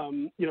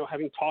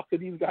 having talked to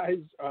these guys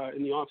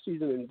in the off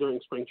season and during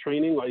spring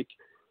training, like,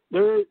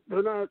 they're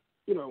not,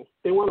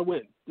 they want to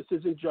win. This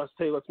isn't just,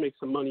 hey, let's make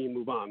some money and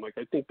move on. Like,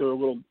 I think they're a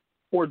little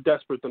more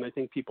desperate than I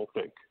think people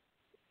think.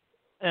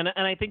 And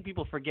I think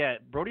people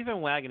forget, Brodie Van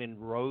Wagenen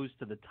rose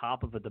to the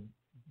top of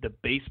the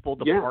baseball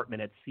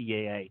department at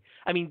CAA.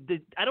 I mean,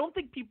 I don't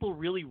think people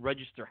really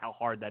register how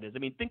hard that is. I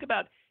mean, think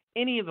about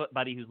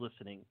anybody who's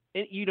listening.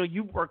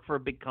 You work for a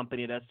big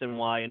company at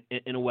SNY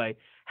in a way,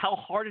 how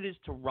hard it is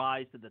to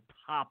rise to the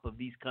top of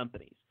these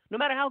companies. No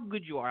matter how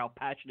good you are, how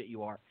passionate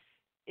you are,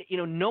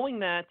 knowing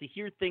that, to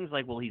hear things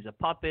like, well, he's a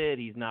puppet,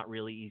 he's not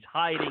really, he's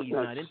hiding, he's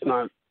not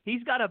into it.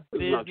 He's got a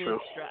business.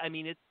 I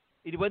mean,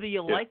 it's whether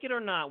you like it or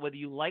not, whether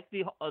you like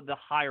the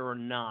hire or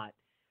not.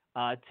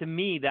 To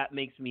me, that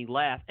makes me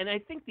laugh. And I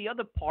think the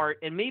other part,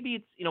 and maybe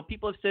it's,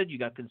 people have said you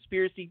got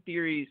conspiracy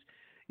theories,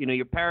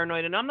 you're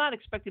paranoid, and I'm not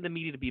expecting the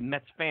media to be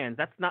Mets fans.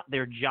 That's not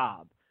their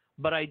job.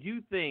 But I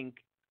do think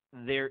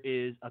there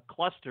is a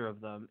cluster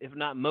of them, if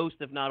not most,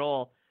 if not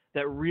all,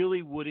 that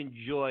really would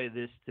enjoy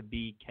this to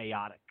be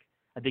chaotic.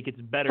 I think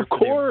it's better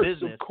for their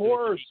business. Of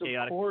course.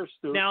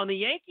 Now, in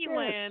Yankee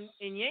land,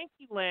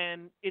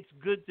 it's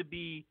good to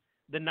be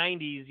the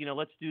 90s.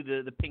 Let's do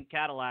the pink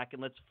Cadillac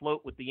and let's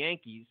float with the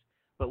Yankees.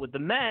 But with the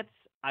Mets,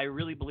 I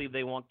really believe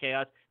they want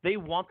chaos. They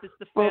want this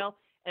to fail.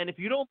 And if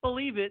you don't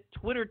believe it,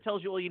 Twitter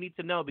tells you all you need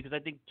to know, because I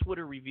think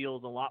Twitter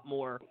reveals a lot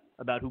more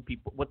about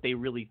what they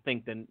really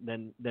think than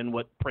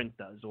what print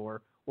does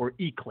or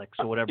eClicks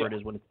or whatever it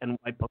is when it's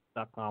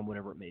nypost.com,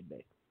 whatever it may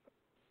be.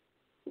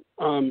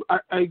 I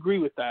agree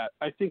with that.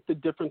 I think the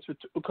difference,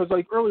 because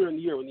like earlier in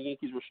the year when the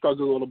Yankees were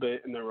struggling a little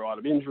bit and there were a lot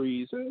of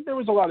injuries and there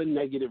was a lot of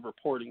negative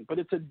reporting, but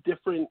it's a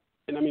different,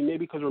 and I mean, maybe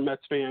because we're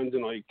Mets fans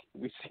and like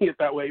we see it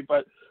that way,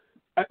 but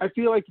I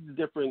feel like it's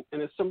different.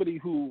 And as somebody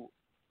who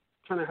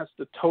kind of has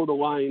to toe the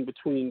line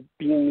between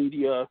being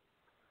media,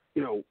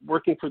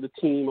 working for the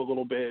team a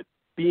little bit,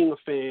 being a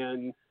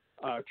fan,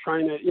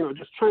 trying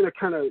to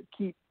kind of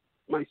keep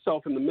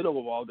myself in the middle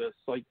of all this,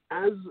 like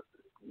as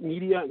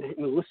media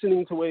and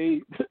listening to the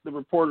way the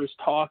reporters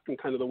talk and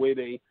kind of the way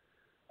they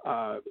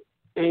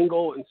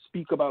angle and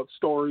speak about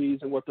stories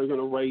and what they're going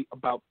to write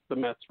about the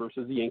Mets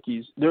versus the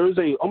Yankees, there is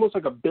almost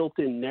like a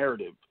built-in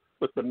narrative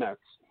with the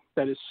Mets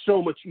that is so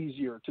much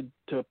easier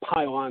to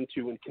pile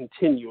onto and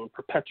continue and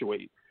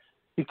perpetuate,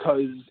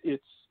 because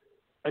it's,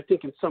 I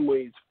think in some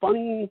ways,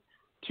 funny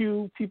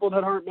to people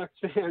that aren't Mets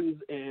fans,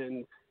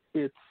 and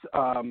it's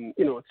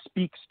it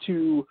speaks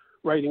to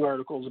writing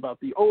articles about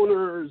the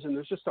owners, and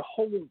there's just a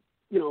whole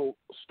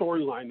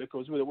storyline that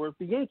goes with it, where if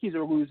the Yankees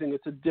are losing,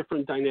 it's a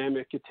different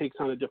dynamic. It takes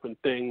on a different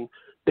thing.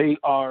 They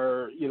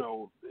are,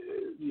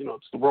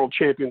 it's the world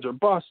champions or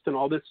bust and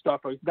all this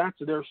stuff. Like, that's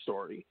their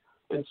story.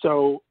 And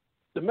so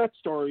the Mets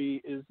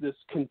story is this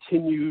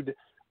continued,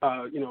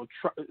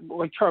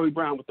 like Charlie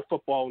Brown with the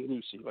football and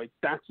Lucy. Like,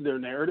 that's their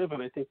narrative,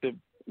 and I think the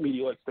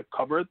media likes to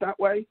cover it that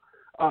way.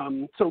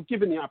 So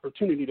given the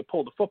opportunity to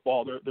pull the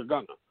football, they're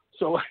gonna.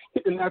 So,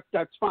 and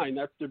that's fine.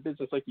 That's their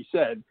business, like you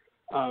said.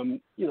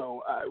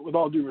 With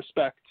all due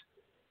respect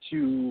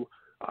to,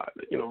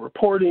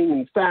 reporting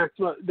and facts,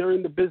 they're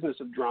in the business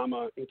of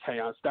drama and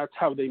chaos. That's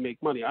how they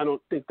make money. I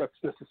don't think that's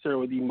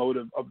necessarily the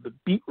motive of the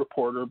beat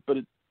reporter, but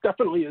it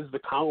definitely is the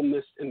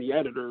columnists and the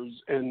editors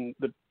and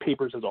the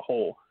papers as a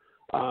whole.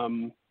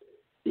 And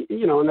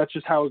that's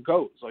just how it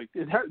goes. Like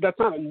that's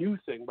not a new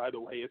thing, by the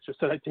way. It's just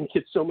that I think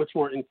it's so much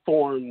more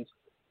informed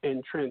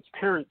and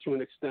transparent to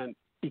an extent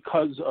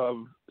because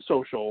of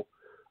social.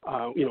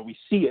 We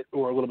see it,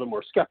 or a little bit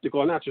more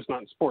skeptical, and that's just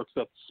not in sports.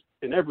 That's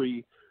in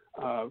every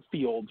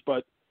field.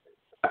 But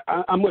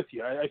I'm with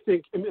you. I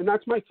think, and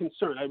that's my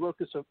concern. I wrote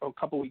this a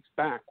couple weeks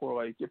back, where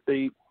like if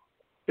they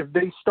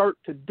start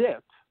to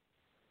dip,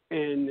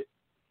 and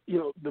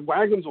the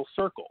wagons will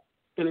circle.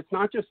 And it's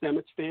not just them,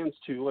 it's fans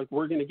too. Like,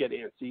 we're going to get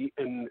antsy,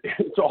 and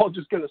it's all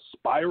just going to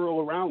spiral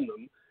around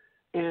them.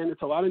 And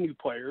it's a lot of new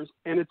players,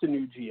 and it's a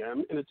new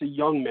GM, and it's a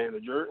young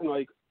manager. And,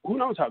 like, who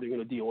knows how they're going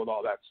to deal with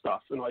all that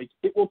stuff. And, like,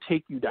 it will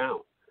take you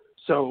down.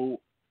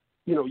 So,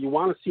 you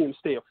want to see him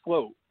stay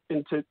afloat.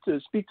 And to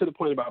speak to the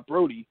point about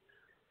Brodie,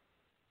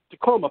 to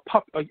call him a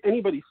pup, like,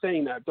 anybody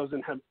saying that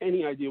doesn't have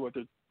any idea what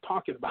they're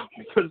talking about.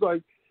 Because,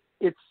 like,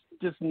 it's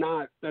just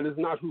not, that is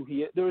not who he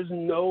is. There is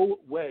no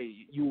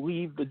way you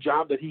leave the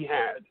job that he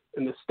had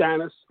and the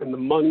status and the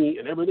money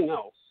and everything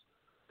else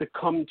to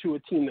come to a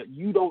team that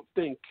you don't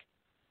think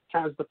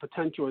has the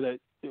potential, that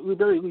at the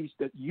very least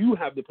that you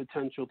have the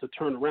potential to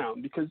turn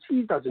around, because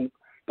he doesn't.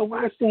 The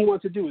last thing he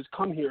wants to do is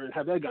come here and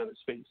have egg on his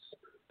face.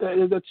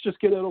 That's just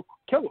it'll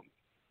kill him.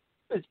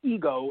 His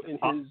ego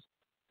and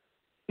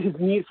his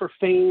need for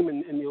fame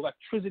and the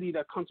electricity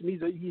that comes from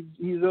him.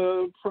 He's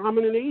a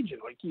prominent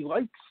agent. Like, he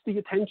likes the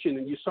attention,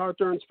 and you saw it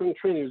during spring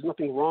training. There's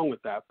nothing wrong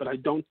with that, but I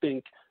don't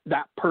think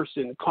that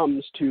person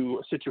comes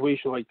to a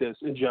situation like this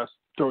and just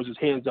throws his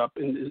hands up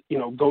and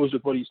goes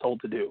with what he's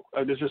told to do.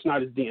 There's just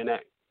not his DNA.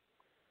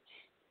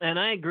 And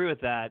I agree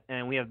with that.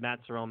 And we have Matt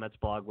Sorrell, Mets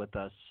blog, with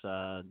us,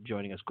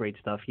 joining us. Great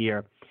stuff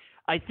here.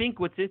 I think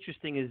what's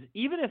interesting is,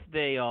 even if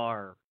they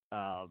are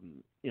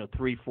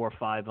 3, 4,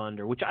 5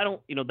 under, which I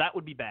don't, that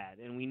would be bad.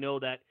 And we know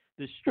that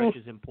this stretch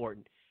is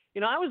important.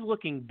 I was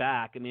looking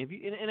back. I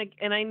mean,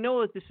 and I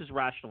know that this is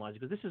rationalized,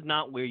 because this is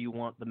not where you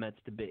want the Mets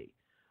to be.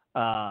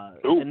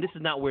 And this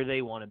is not where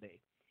they want to be.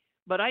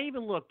 But I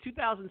even looked,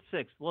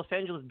 2006, Los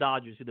Angeles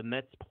Dodgers, who the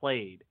Mets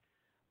played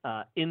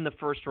in the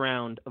first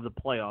round of the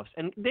playoffs.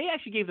 And they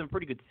actually gave them a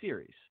pretty good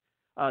series.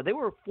 They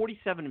were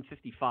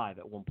 47-55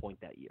 at one point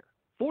that year.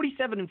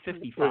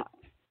 47-55,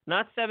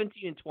 not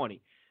 17-20.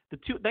 The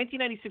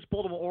 1996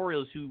 Baltimore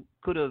Orioles, who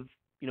could have,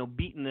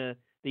 beaten the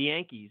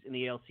Yankees in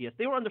the ALCS,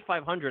 they were under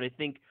 500, I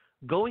think,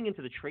 going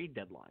into the trade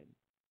deadline,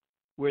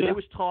 where there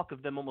was talk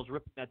of them almost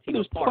ripping that team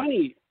apart.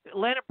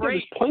 Atlanta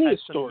Braves there's plenty had of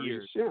some stories.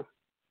 Years. Yeah.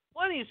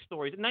 Plenty of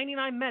stories.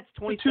 99 Mets,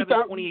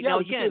 27-28. Now,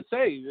 again,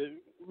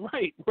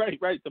 right.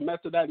 The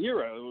Mets of that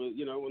era,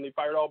 when they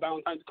fired all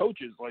Valentine's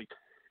coaches, like,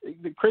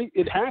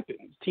 it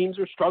happens. Teams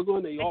are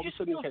struggling. They all of a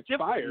sudden catch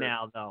fire.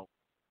 Now, though,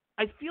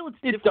 I feel it's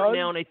different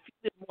now, and I feel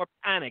there's more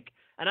panic.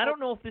 And I don't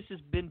know if this has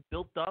been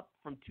built up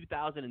from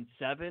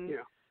 2007. Yeah.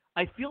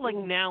 I feel like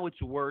now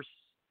it's worse,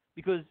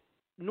 because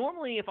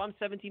normally if I'm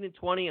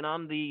 17-20 and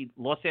I'm the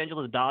Los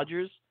Angeles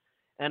Dodgers,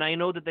 and I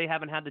know that they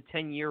haven't had the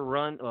 10-year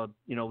run,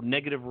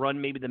 negative run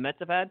maybe the Mets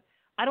have had,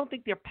 I don't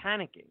think they're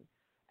panicking.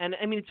 And,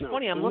 I mean, it's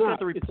funny. I'm looking at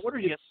the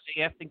reporters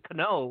yesterday asking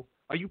Cano,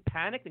 are you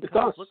panicked? And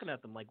Cano's looking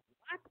at them like,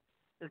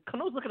 what?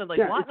 Cano's looking at them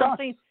like, what? I'm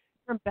saying,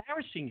 you're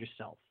embarrassing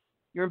yourself.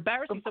 You're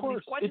embarrassing some of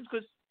these questions,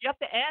 because you have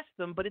to ask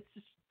them, but it's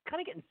just kind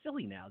of getting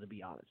silly now, to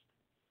be honest.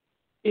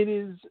 It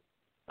is.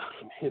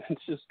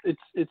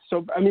 It's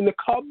so. I mean, the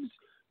Cubs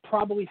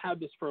probably had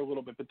this for a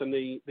little bit, but then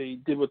they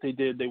did what they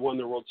did. They won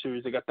the World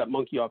Series. They got that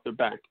monkey off their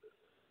back.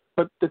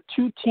 But the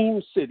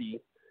two-team city,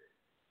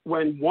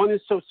 when one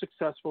is so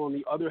successful and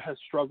the other has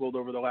struggled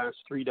over the last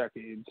 3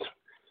 decades,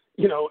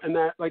 and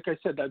that, like I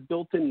said, that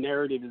built-in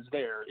narrative is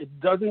there. It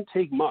doesn't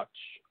take much.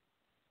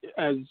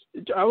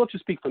 I'll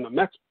just speak from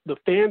the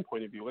fan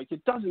point of view. Like,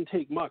 it doesn't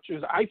take much,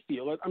 as I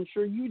feel it. I'm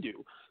sure you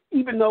do.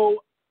 Even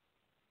though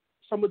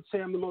some would say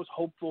I'm the most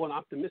hopeful and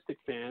optimistic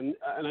fan,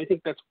 and I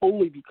think that's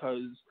only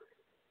because,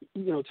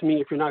 to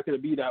me, if you're not going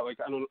to be that, like,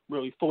 I don't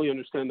really fully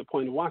understand the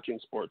point of watching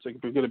sports. Like,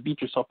 if you're going to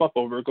beat yourself up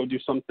over it, go do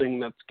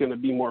something that's going to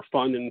be more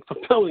fun and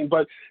fulfilling.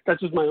 But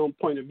that's just my own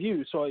point of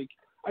view. So, like,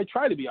 I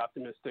try to be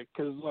optimistic,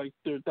 because, like,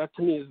 that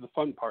to me is the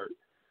fun part.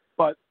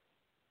 But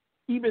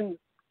even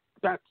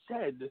that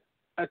said,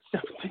 at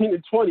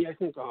 17-20, I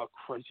think, oh,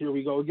 Christ, here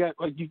we go again.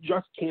 Like, you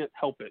just can't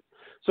help it.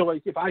 So,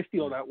 like, if I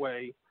feel that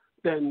way,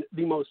 then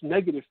the most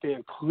negative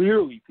fan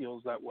clearly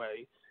feels that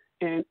way.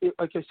 And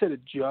like I said, it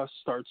just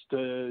starts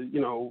to,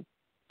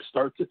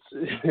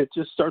 it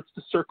just starts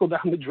to circle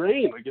down the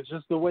drain. Like, it's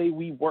just the way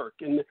we work.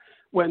 And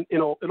when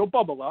it'll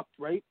bubble up,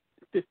 right?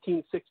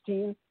 15,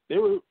 16, they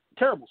were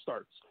terrible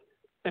starts.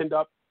 End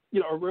up,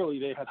 really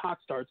they had hot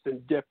starts,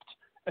 then dipped,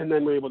 and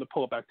then were able to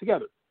pull it back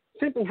together.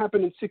 Same thing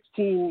happened in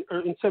 16 or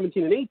in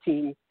 17 and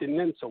 18, didn't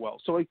end so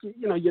well. So, like,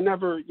 you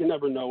never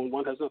know, and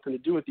one has nothing to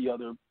do with the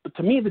other. But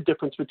to me, the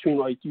difference between,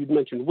 like, you'd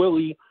mentioned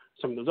Willie,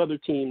 some of those other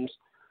teams.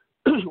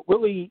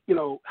 Willie,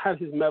 had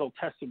his mettle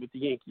tested with the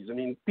Yankees. I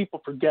mean,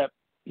 people forget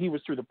he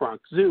was through the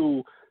Bronx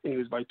Zoo and he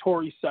was by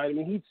Torrey's side. I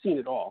mean, he'd seen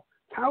it all.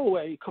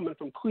 Callaway, coming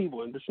from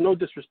Cleveland, there's no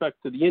disrespect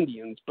to the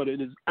Indians, but it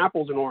is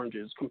apples and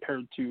oranges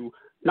compared to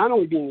not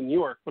only being in New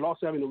York, but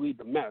also having to lead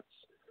the Mets.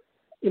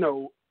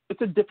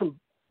 It's a different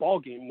ball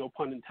game, no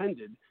pun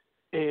intended.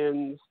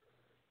 And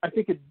I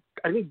think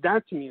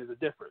that to me is a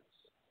difference,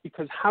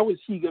 because how is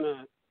he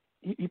gonna?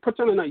 He puts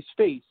on a nice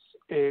face,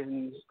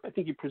 and I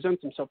think he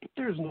presents himself. But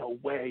there's no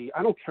way.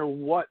 I don't care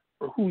what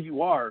or who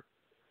you are.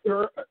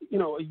 You're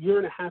a year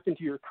and a half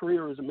into your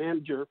career as a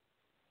manager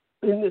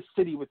in this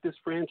city with this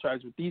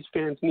franchise, with these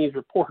fans and these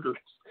reporters.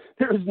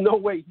 There is no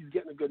way he's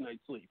getting a good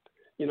night's sleep.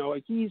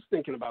 He's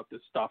thinking about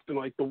this stuff, and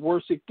the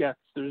worse it gets,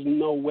 there's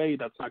no way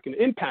that's not going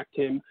to impact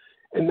him,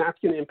 and that's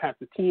going to impact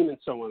the team, and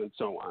so on and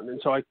so on. And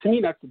so, to me,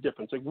 that's the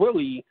difference.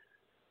 Willie,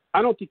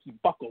 I don't think he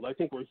buckled. I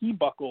think where he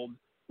buckled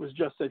was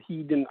just that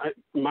he didn't.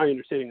 My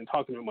understanding in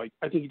talking to him,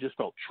 I think he just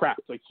felt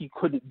trapped. He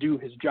couldn't do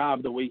his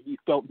job the way he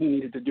felt he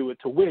needed to do it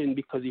to win,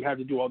 because he had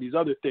to do all these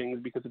other things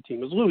because the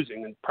team was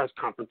losing, and press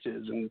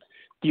conferences and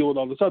deal with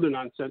all this other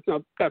nonsense.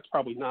 Now, that's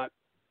probably not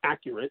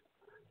accurate,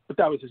 but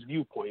that was his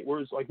viewpoint.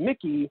 Whereas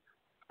Mickey,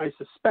 I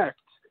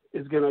suspect,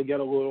 is going to get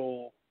a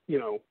little,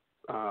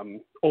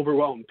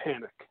 overwhelmed,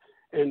 panic.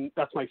 And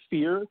that's my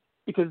fear,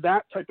 because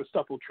that type of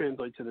stuff will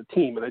translate to the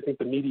team. And I think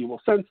the media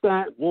will sense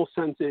that, we'll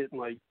sense it,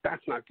 and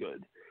that's not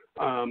good.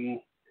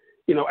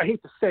 I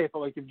hate to say it,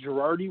 but if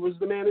Girardi was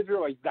the manager,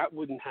 that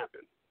wouldn't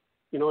happen.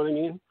 You know what I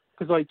mean?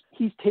 Because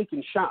he's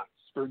taken shots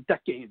for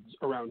decades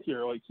around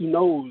here. He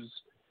knows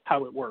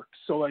how it works.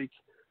 So in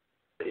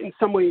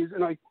some ways,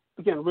 and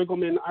again,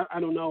 Riggleman, I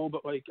don't know,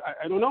 but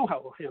I don't know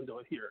how he'll handle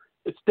it here.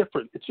 It's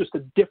different. It's just a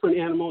different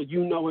animal.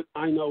 You know it,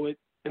 I know it.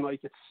 And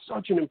it's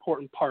such an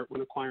important part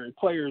when acquiring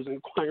players and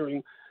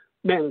acquiring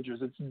managers.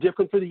 It's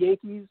different for the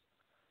Yankees.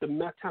 The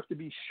Mets have to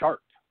be sharp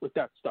with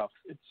that stuff.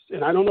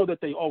 And I don't know that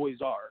they always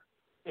are.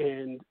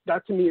 And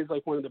that to me is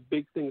one of the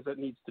big things that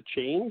needs to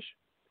change,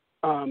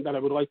 that I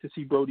would like to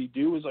see Brody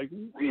do, is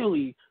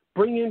really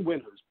bring in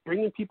winners,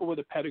 bring in people with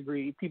a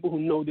pedigree, people who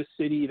know the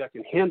city that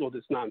can handle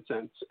this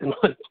nonsense and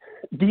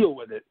deal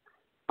with it,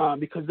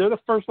 because they're the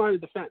first line of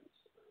defense.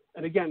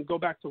 And again, go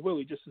back to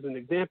Willie just as an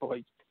example.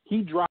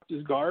 He dropped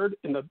his guard,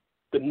 and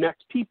the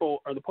next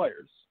people are the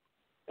players.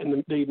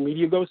 And the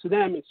media goes to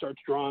them and starts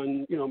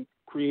drawing,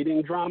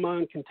 creating drama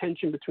and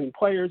contention between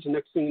players. And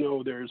next thing you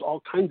know, there's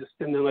all kinds of,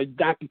 and then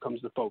that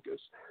becomes the focus.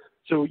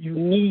 So you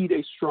need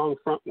a strong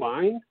front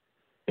line.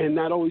 And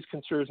that always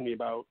concerns me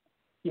about,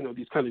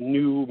 these kind of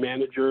new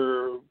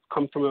manager,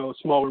 come from a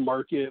smaller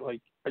market.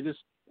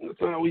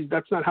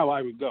 That's not how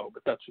I would go,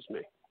 but that's just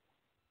me.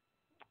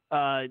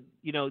 The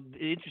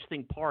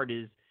interesting part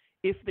is,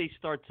 if they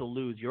start to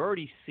lose, you're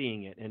already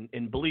seeing it.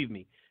 And believe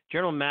me,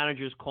 general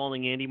managers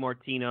calling Andy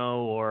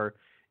Martino or,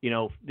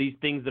 these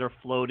things that are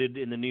floated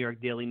in the New York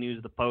Daily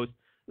News, the Post,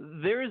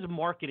 there is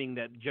marketing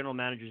that general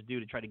managers do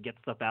to try to get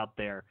stuff out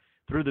there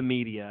through the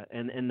media.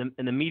 And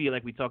the media,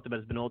 like we talked about,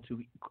 has been all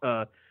too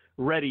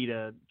ready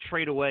to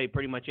trade away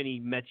pretty much any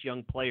Mets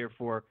young player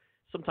for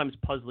sometimes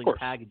puzzling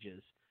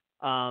packages.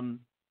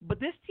 But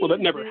this team, that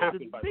never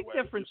happened, by the way. The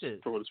big difference is,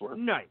 for what it's worth.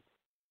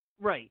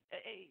 Right.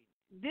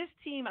 This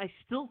team, I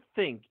still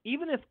think,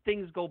 even if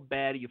things go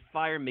bad, you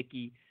fire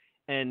Mickey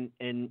and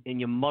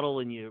you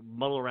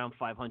muddle around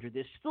 500,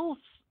 there's still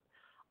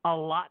a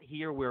lot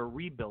here where a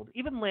rebuild,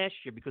 even last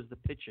year because of the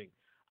pitching,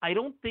 I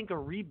don't think a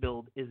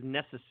rebuild is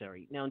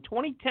necessary. Now, in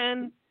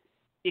 2010,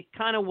 it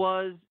kind of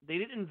was. They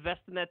didn't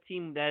invest in that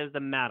team. That is the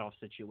Madoff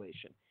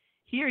situation.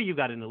 Here you've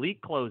got an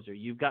elite closer.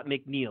 You've got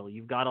McNeil.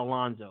 You've got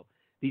Alonso.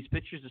 These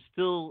pitchers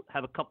still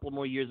have a couple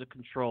more years of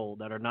control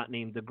that are not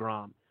named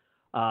DeGrom.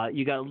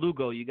 You got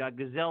Lugo, you got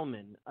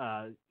Gazelman.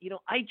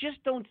 I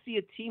just don't see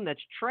a team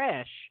that's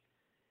trash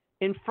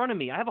in front of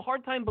me. I have a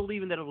hard time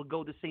believing that it will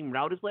go the same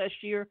route as last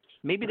year.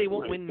 Maybe they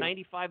won't win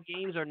 95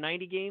 games or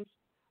 90 games.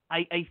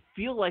 I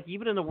feel like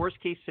even in the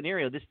worst-case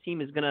scenario, this team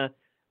is going to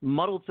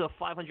muddle to a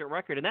 500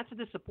 record, and that's a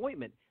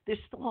disappointment. There's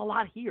still a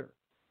lot here.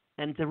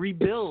 And to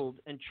rebuild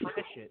and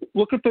trash it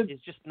is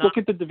just not – look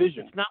at the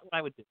division. It's not what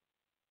I would do.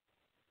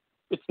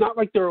 It's not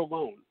like they're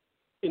alone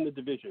in the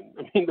division.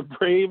 I mean, the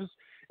Braves –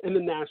 and the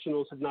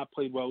Nationals have not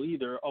played well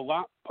either, a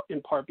lot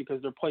in part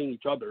because they're playing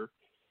each other,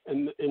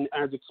 and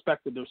as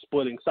expected, they're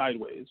splitting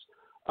sideways.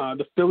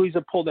 The Phillies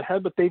have pulled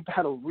ahead, but they've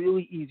had a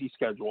really easy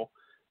schedule.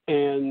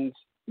 And,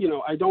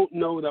 I don't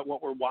know that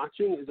what we're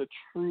watching is a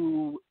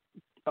true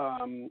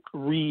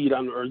read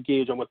on or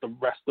gauge on what the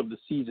rest of the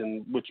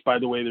season, which, by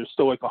the way, there's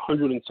still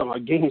 100 and some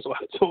odd games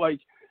left. So, I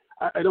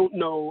don't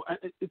know.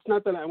 It's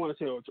not that I want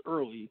to say, it's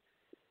early,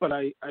 but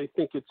I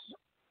think it's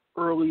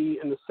early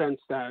in the sense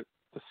that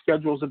the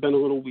schedules have been a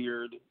little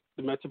weird.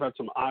 The Mets have had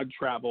some odd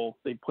travel.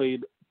 They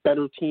played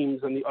better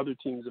teams than the other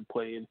teams have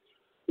played.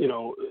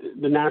 The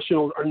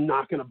Nationals are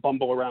not going to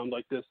bumble around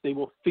like this. They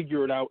will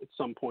figure it out at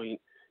some point.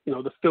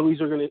 The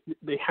Phillies are they're going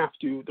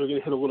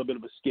to hit a little bit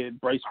of a skid.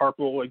 Bryce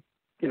Harper will,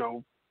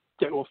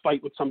 get into a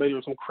fight with somebody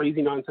or some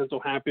crazy nonsense will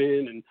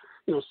happen.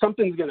 And,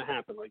 something's going to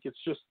happen. It's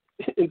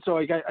And so,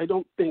 like, I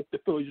don't think the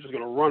Phillies are just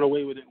going to run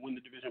away with it and win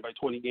the division by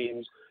 20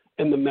 games,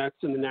 and the Mets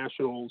and the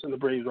Nationals and the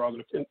Braves are all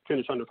going to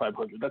finish under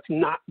 500. That's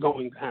not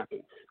going to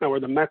happen. Now, are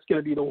the Mets going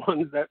to be the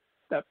ones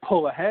that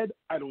pull ahead?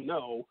 I don't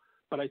know,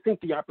 but I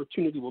think the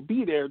opportunity will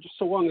be there just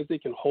so long as they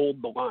can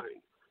hold the line.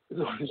 As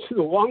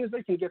long as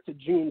they can get to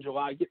June,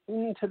 July, get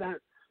into that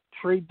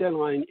trade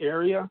deadline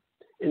area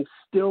and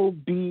still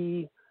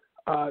be,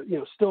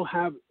 still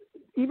have,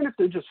 even if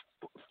they're just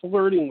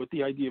flirting with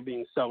the idea of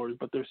being sellers,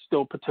 but they're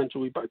still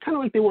potentially, but kind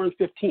of like they were in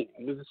 15.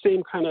 There's the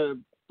same kind of,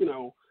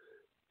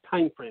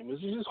 time frame. Is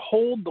just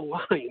hold the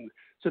line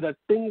so that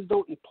things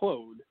don't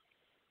implode,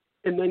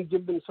 and then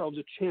give themselves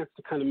a chance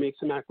to kind of make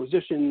some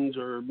acquisitions,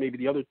 or maybe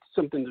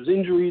there's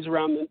injuries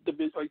around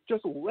the like,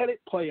 just let it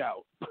play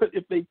out. But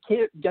if they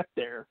can't get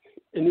there,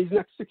 and these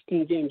next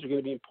 16 games are going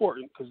to be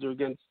important because they're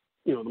against,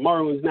 the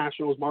Marlins,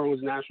 Nationals,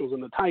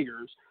 and the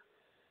Tigers,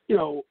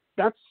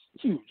 that's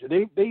huge.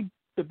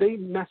 If they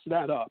mess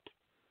that up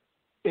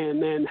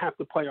and then have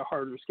to play a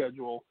harder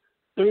schedule,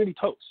 they're going to be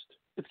toast.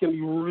 It's going to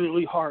be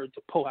really hard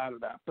to pull out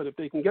of that. But if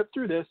they can get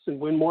through this and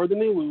win more than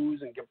they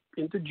lose and get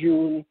into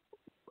June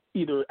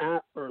either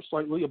at or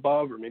slightly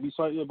above, or maybe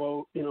slightly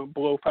above,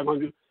 below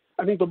 500,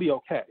 I think they'll be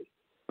okay.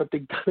 But they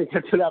got to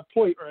get to that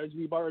point, or as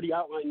we've already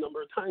outlined a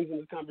number of times in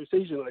this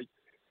conversation, like,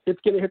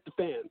 it's going to hit the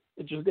fan.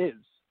 It just is.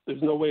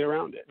 There's no way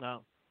around it.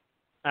 No,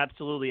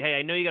 absolutely. Hey,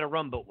 I know you got to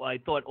run, but I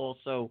thought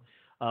also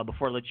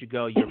before I let you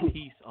go, your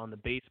piece on the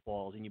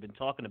baseballs, and you've been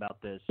talking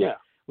about this,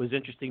 was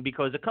interesting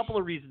because a couple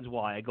of reasons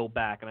why. I go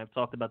back, and I've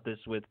talked about this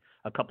with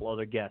a couple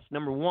other guests.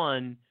 Number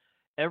one,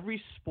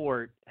 every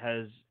sport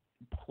has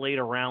played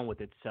around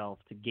with itself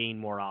to gain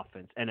more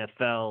offense.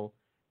 NFL,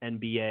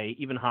 NBA,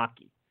 even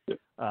hockey,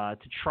 to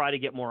try to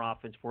get more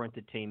offense for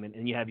entertainment.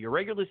 And you have your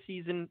regular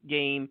season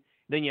game,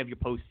 then you have your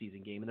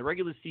postseason game. And the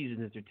regular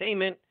season is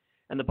entertainment,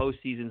 and the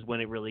postseason is when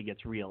it really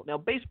gets real. Now,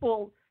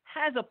 baseball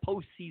has a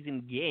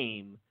postseason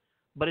game,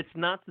 but it's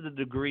not to the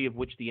degree of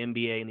which the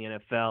NBA and the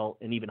NFL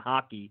and even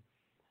hockey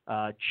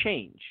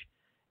change.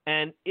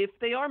 And if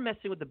they are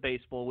messing with the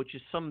baseball, which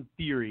is some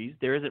theories,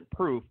 there isn't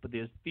proof, but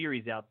there's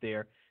theories out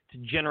there to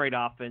generate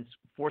offense,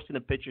 forcing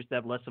the pitchers to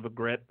have less of a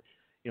grip,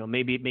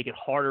 maybe make it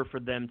harder for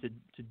them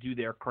to do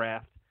their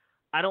craft.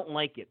 I don't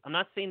like it. I'm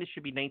not saying this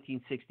should be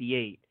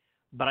 1968,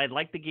 but I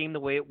like the game the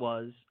way it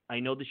was. I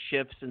know the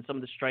shifts and some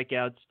of the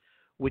strikeouts,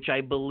 which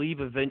I believe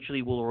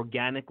eventually will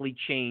organically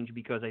change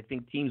because I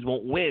think teams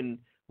won't win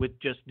with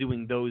just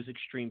doing those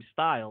extreme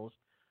styles,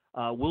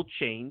 will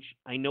change.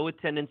 I know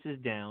attendance is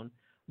down,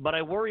 but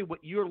I worry what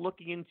you're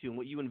looking into and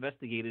what you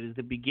investigated is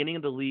the beginning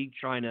of the league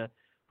trying to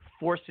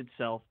force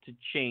itself to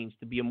change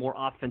to be a more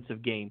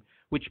offensive game,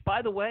 which,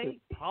 by the way,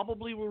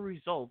 probably will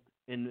result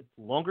in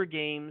longer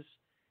games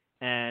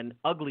and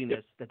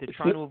ugliness that they're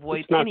trying to avoid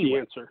it's not anyway. The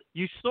answer.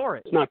 You saw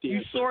it. It's not the you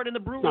answer. saw it in the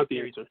Brewers not the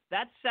series. Answer.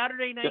 That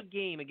Saturday night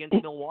game against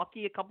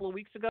Milwaukee a couple of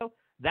weeks ago,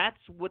 that's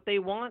what they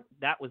want.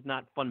 That was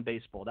not fun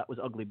baseball. That was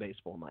ugly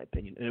baseball, in my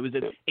opinion. And it was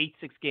 8-6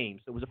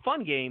 games. It was a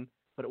fun game,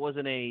 but it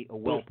wasn't a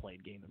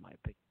well-played game, in my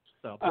opinion.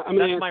 So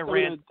that's my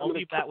rant. I'll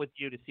leave that with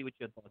you to see what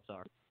your thoughts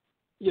are.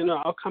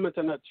 I'll comment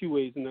on that two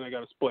ways, and then I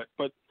got to split.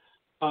 But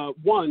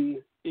one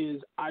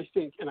is, I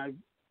think, and I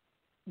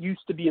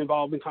used to be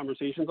involved in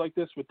conversations like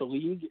this with the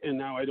league, and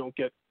now I don't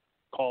get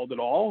called at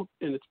all,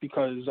 and it's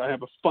because I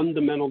have a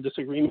fundamental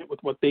disagreement with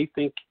what they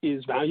think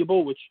is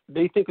valuable, which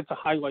they think it's a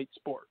highlight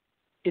sport.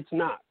 It's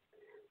not.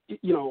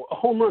 A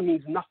home run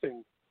means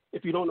nothing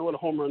if you don't know what a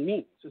home run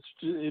means.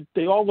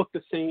 They all look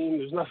the same.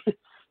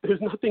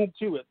 There's nothing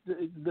to it.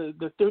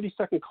 The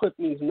 30-second clip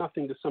means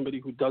nothing to somebody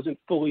who doesn't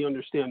fully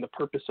understand the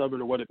purpose of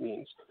it or what it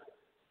means.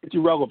 It's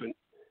irrelevant.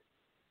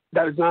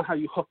 That is not how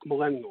you hook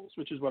millennials,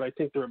 which is what I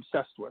think they're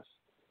obsessed with.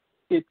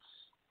 It's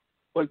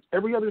like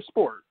every other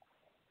sport.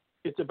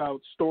 It's about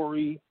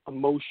story,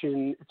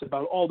 emotion. It's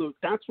about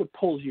that's what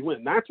pulls you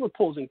in. That's what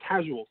pulls in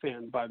casual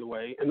fans, by the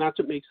way, and that's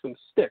what makes them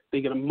stick.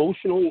 They get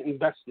emotionally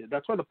invested.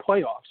 That's why the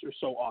playoffs are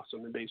so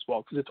awesome in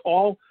baseball, because it's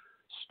all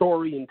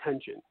story and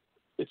tension.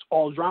 It's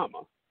all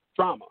drama.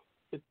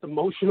 It's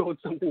emotional.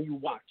 It's something you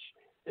watch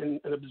and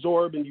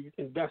absorb and you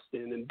invest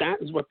in, and that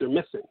is what they're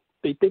missing.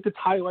 They think it's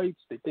highlights.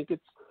 They think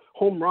it's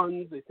home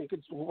runs. They think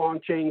it's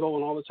launch angle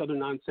and all this other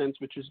nonsense,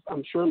 which is,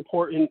 I'm sure,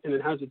 important and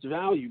it has its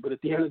value. But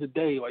at the end of the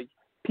day, like,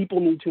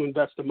 people need to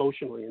invest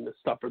emotionally in this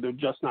stuff or they're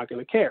just not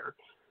going to care.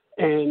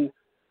 And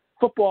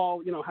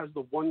football, has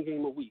the one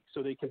game a week,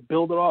 so they can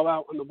build it all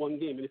out on the one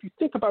game. And if you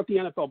think about the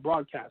NFL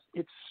broadcast,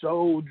 it's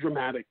so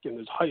dramatic and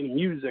there's high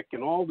music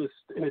and all this,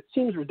 and it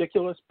seems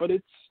ridiculous, but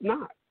it's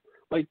not.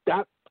 Like,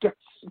 that gets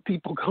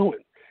people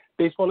going.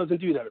 Baseball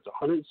doesn't do that. It's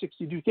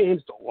 162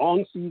 games. It's a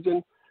long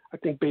season. I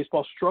think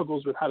baseball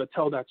struggles with how to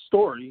tell that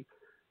story.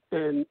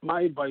 And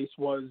my advice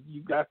was,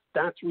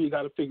 that's where you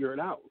got to figure it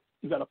out.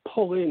 You got to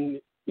pull in,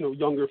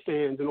 younger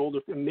fans and older,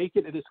 and make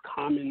it this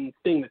common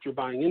thing that you're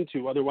buying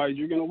into. Otherwise,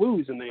 you're going to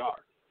lose, and they are.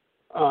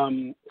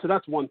 So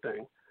that's one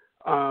thing.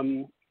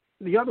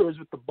 The other is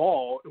with the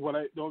ball. What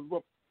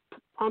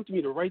prompted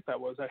me to write that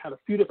was I had a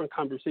few different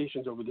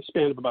conversations over the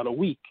span of about a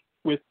week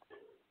with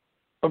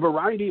a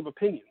variety of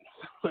opinions.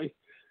 Like,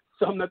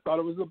 some that thought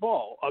it was the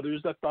ball,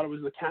 others that thought it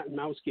was the cat and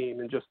mouse game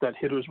and just that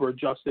hitters were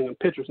adjusting and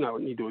pitchers now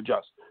need to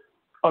adjust.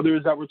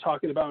 Others that were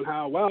talking about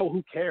how, well,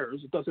 who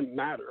cares? It doesn't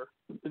matter.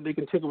 They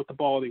can tinker with the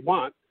ball they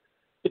want.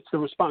 It's the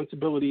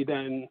responsibility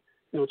then,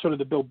 sort of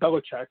the Bill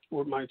Belichick,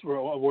 we're just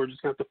going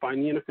to have to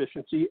find the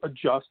inefficiency,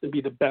 adjust, and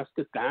be the best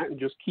at that and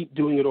just keep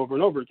doing it over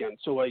and over again.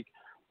 So,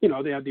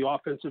 they had the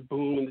offensive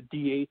boom and the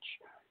DH,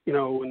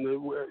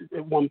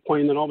 at one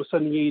point, and then all of a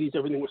sudden in the 80s,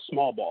 everything was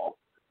small ball.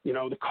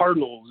 The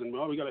Cardinals, and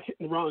we got to hit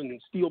and run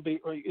and steal base.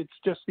 It's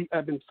just the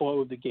ebb and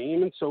flow of the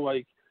game. And so,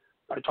 I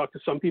talked to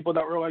some people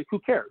that were like, who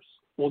cares?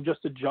 We'll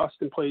just adjust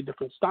and play a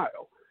different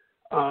style.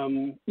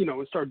 And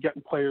start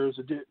getting players.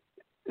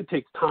 It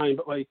takes time,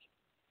 but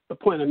the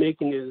point I'm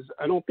making is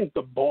I don't think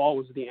the ball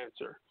is the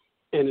answer,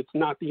 and it's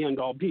not the end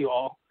all be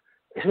all.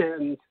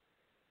 And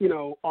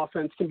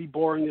offense can be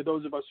boring to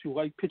those of us who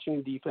like pitching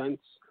and defense.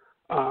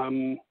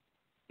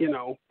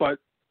 But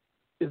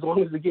as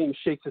long as the game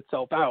shakes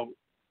itself out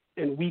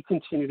and we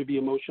continue to be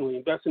emotionally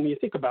invested, and you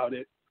think about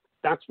it,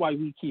 that's why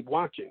we keep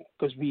watching,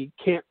 because we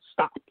can't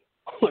stop.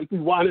 We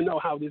want to know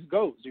how this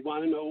goes. We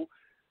want to know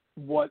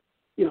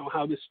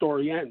how this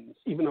story ends,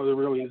 even though there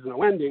really is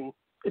no ending.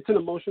 It's an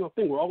emotional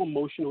thing. We're all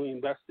emotionally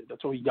invested.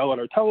 That's why we yell at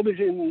our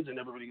televisions and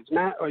everybody gets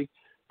mad.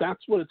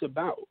 That's what it's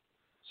about.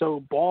 So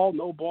ball,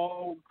 no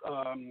ball,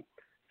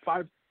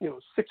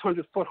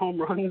 600-foot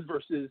home runs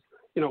versus,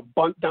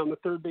 bunt down the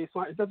third base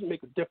line. It doesn't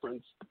make a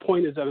difference. The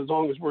point is that as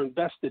long as we're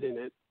invested in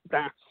it,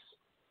 that's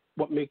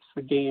what makes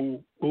the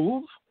game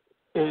move.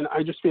 And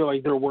I just feel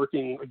like they're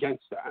working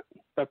against that.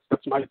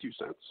 That's my 2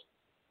 cents.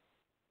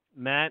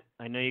 Matt,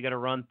 I know you got to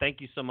run.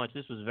 Thank you so much.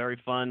 This was very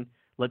fun.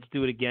 Let's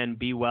do it again.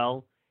 Be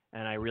well.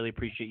 And I really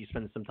appreciate you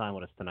spending some time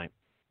with us tonight.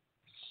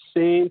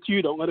 Same to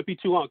you. Don't let it be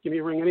too long. Give me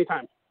a ring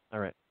anytime. All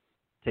right.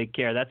 Take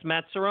care. That's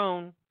Matt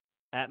Cerrone,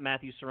 at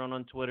Matthew Cerrone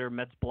on Twitter,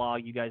 Mets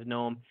blog. You guys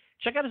know him.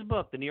 Check out his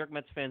book, The New York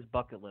Mets Fans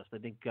Bucket List. I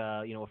think,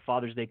 with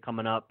Father's Day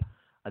coming up,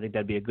 I think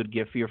that'd be a good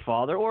gift for your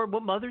father. Or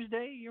Mother's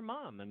Day, your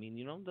mom. I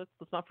mean,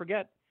 let's not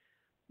forget.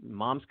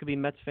 Moms could be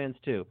Mets fans,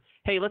 too.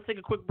 Hey, let's take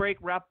a quick break,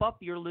 wrap up.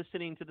 You're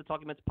listening to the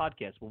Talking Mets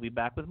podcast. We'll be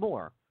back with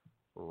more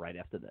right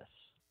after this.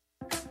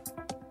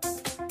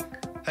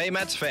 Hey,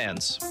 Mets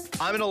fans,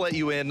 I'm going to let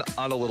you in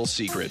on a little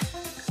secret.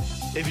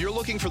 If you're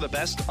looking for the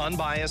best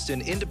unbiased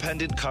and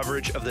independent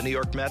coverage of the New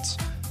York Mets,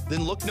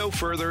 then look no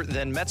further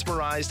than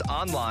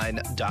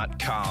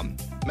MetsmerizedOnline.com.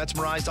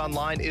 Metsmerized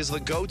Online is the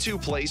go-to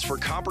place for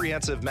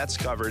comprehensive Mets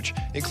coverage,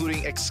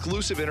 including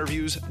exclusive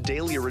interviews,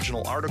 daily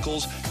original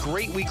articles,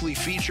 great weekly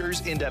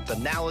features, in-depth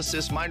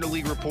analysis, minor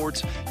league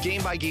reports,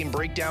 game-by-game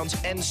breakdowns,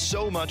 and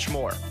so much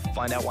more.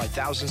 Find out why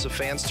thousands of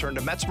fans turn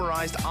to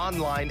Metsmerized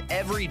Online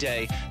every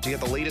day to get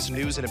the latest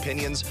news and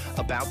opinions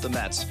about the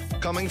Mets.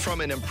 Coming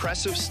from an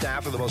impressive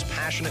staff of the most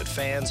passionate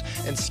fans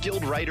and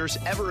skilled writers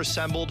ever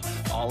assembled,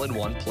 all in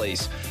one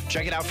place.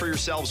 Check it out for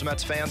yourselves,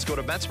 Mets fans. Go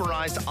to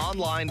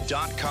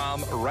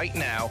MetsmerizedOnline.com right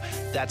now.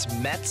 That's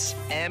Mets,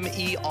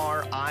 MERIZED,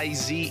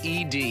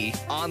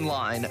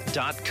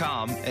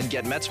 online.com, and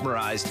get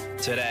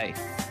Metsmerized today.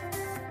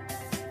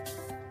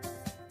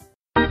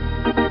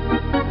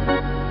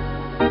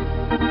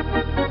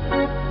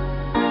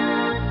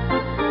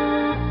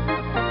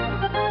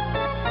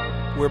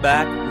 We're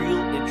back. Real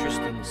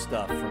interesting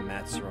stuff from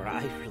Matt Cerrone.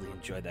 I really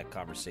enjoyed that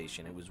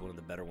conversation. It was one of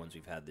the better ones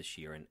we've had this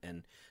year.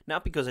 And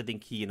not because I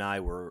think he and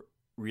I were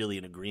really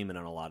in agreement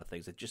on a lot of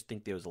things. I just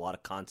think there was a lot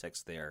of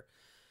context there.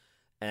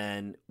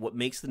 And what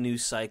makes the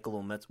news cycle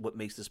and what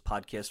makes this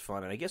podcast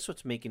fun, and I guess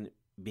what's making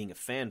being a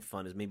fan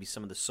fun is maybe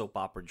some of the soap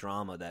opera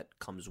drama that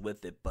comes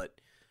with it. But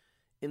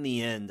in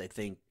the end, I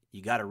think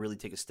you got to really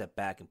take a step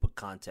back and put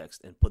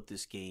context and put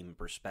this game in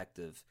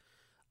perspective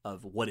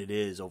of what it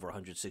is over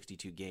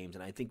 162 games.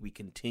 And I think we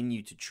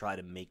continue to try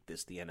to make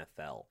this the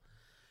NFL.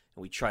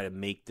 And we try to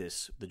make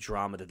this the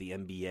drama that the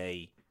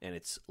NBA and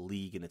its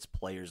league and its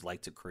players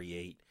like to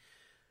create,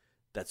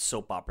 that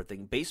soap opera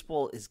thing.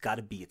 Baseball has got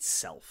to be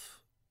itself.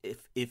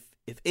 If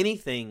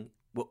anything,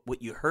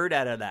 what you heard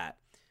out of that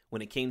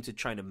when it came to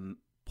trying to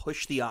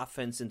push the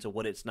offense into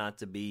what it's not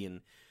to be,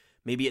 and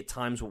maybe at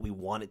times what we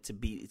want it to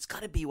be, it's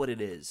got to be what it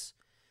is.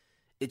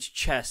 It's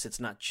chess. It's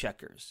not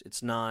checkers.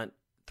 It's not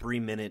 3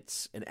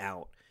 minutes and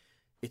out.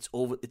 It's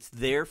over. It's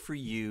there for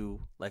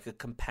you like a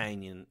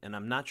companion. And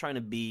I'm not trying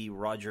to be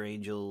Roger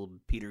Angel,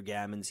 Peter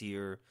Gammons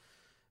here,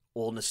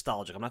 all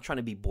nostalgic. I'm not trying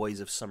to be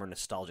Boys of Summer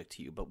nostalgic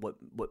to you. But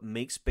what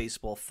makes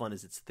baseball fun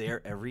is it's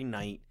there every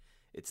night.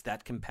 It's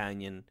that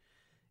companion.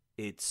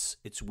 It's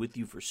with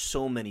you for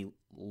so many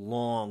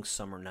long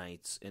summer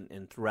nights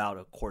and throughout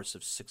a course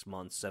of 6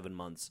 months, 7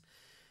 months.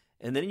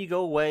 And then you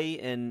go away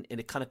and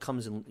it kind of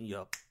comes in,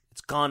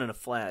 it's gone in a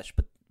flash.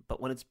 But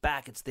when it's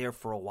back, it's there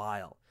for a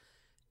while.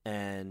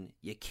 And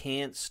you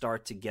can't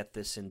start to get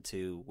this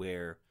into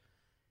where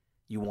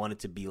you want it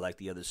to be like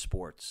the other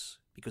sports.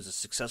 Because a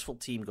successful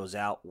team goes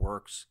out,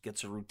 works,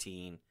 gets a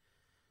routine,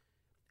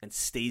 and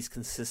stays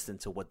consistent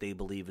to what they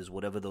believe is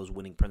whatever those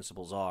winning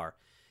principles are.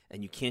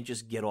 And you can't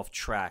just get off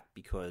track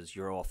because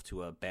you're off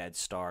to a bad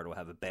start or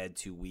have a bad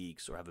 2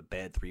 weeks or have a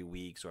bad 3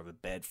 weeks or have a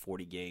bad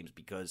 40 games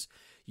because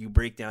you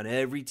break down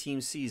every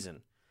team's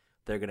season.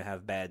 They're going to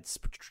have bad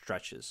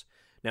stretches.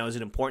 Now, is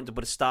it important to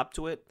put a stop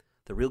to it?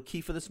 The real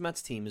key for this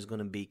Mets team is going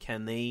to be,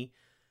 can they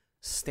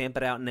stamp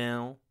it out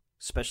now,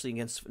 especially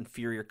against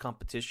inferior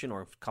competition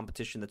or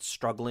competition that's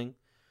struggling,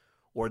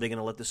 or are they going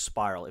to let this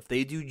spiral? If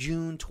they do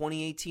June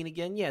 2018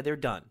 again, yeah, they're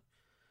done.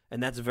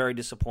 And that's very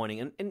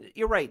disappointing. And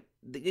you're right.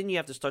 Then you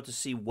have to start to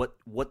see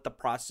what the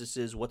process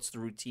is, what's the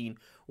routine,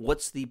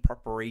 what's the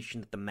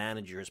preparation that the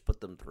manager has put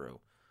them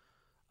through.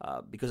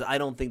 Because I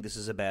don't think this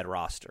is a bad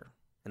roster.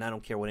 And I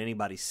don't care what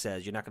anybody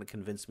says. You're not going to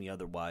convince me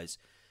otherwise.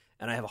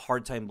 And I have a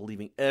hard time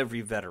believing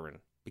every veteran,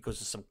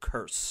 because of some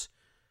curse,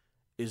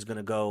 is going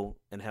to go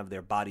and have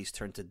their bodies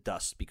turned to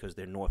dust because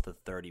they're north of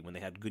 30 when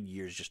they had good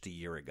years just a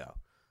year ago.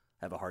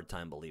 I have a hard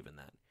time believing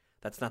that.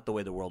 That's not the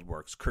way the world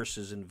works.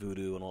 Curses and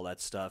voodoo and all that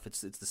stuff.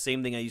 It's the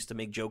same thing I used to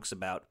make jokes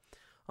about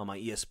on my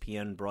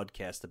ESPN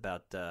broadcast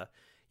about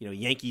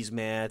Yankees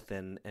math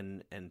and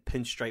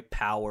pinstripe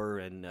power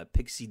and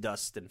pixie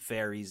dust and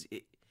fairies.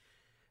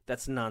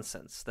 That's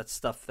nonsense. That's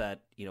stuff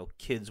that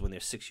kids when they're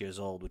 6 years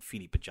old with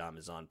feety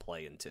pajamas on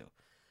play into.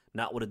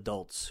 Not what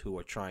adults who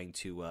are trying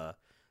to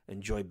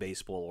enjoy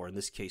baseball, or in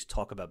this case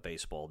talk about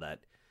baseball,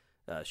 that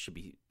should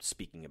be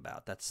speaking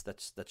about. That's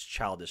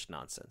childish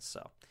nonsense.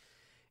 So.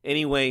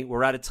 Anyway,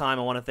 we're out of time.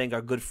 I want to thank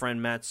our good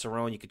friend Matt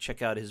Cerrone. You can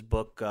check out his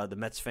book, The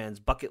Mets Fans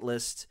Bucket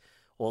List.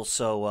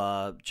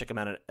 Also, check him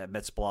out at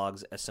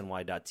MetsBlogs,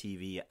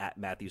 SNY.TV, at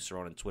Matthew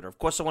Cerrone on Twitter. Of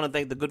course, I want to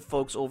thank the good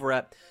folks over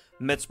at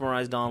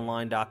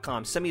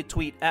MetsmerizedOnline.com. Send me a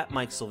tweet at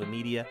Mike Silva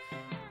Media,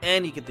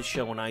 and you get the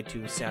show on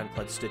iTunes,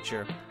 SoundCloud,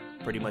 Stitcher,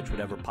 pretty much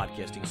whatever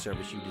podcasting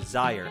service you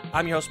desire.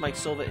 I'm your host, Mike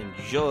Silva.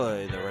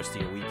 Enjoy the rest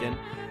of your weekend.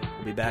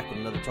 We'll be back with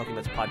another Talking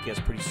Mets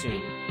podcast pretty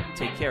soon.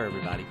 Take care,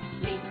 everybody.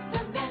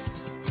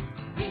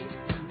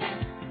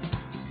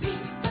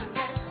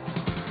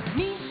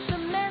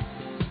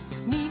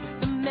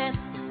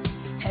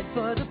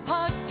 For the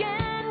park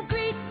and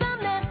greet the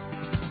Mets.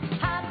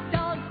 Hot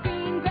dogs,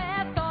 green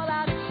grass, all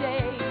out of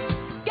shade.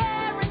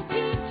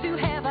 Guaranteed to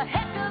have a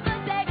heck of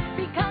a day,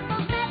 because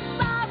those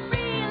Mets are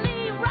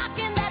really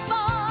rocking that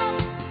ball,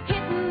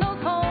 hitting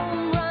those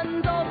home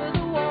runs over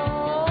the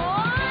wall.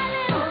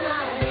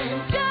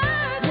 Island,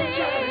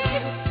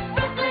 Jersey,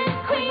 Brooklyn,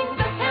 Queens,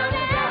 the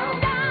county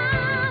down.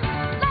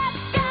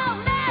 Let's go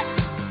Mets,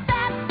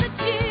 that's the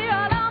cheer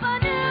all over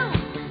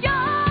New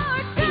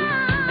York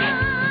town.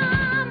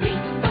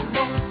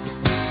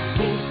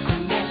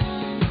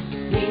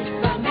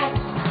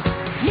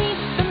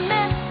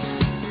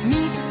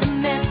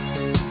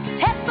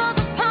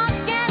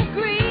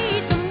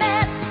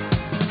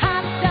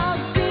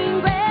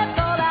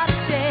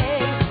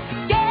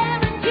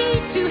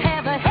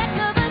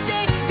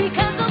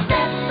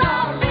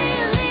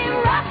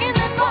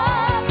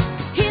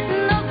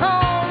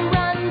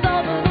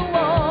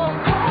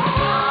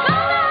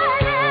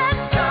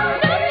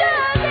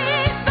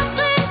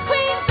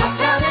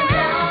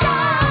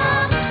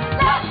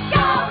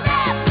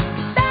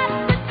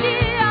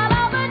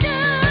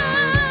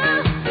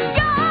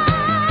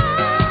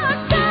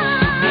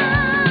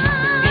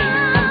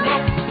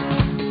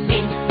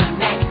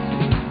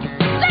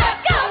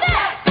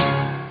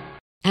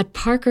 At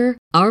Parker,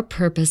 our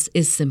purpose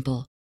is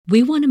simple.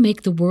 We want to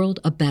make the world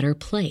a better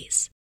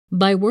place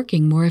by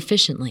working more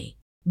efficiently,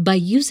 by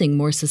using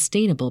more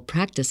sustainable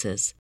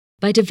practices,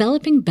 by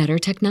developing better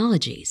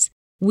technologies.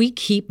 We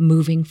keep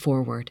moving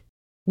forward.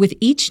 With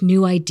each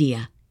new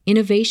idea,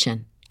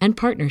 innovation, and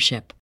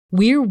partnership,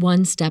 we're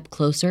one step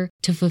closer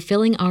to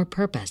fulfilling our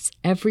purpose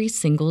every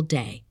single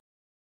day.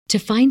 To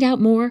find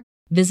out more,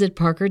 visit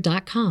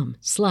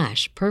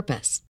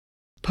parker.com/purpose.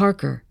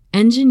 Parker,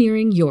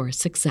 engineering your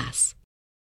success.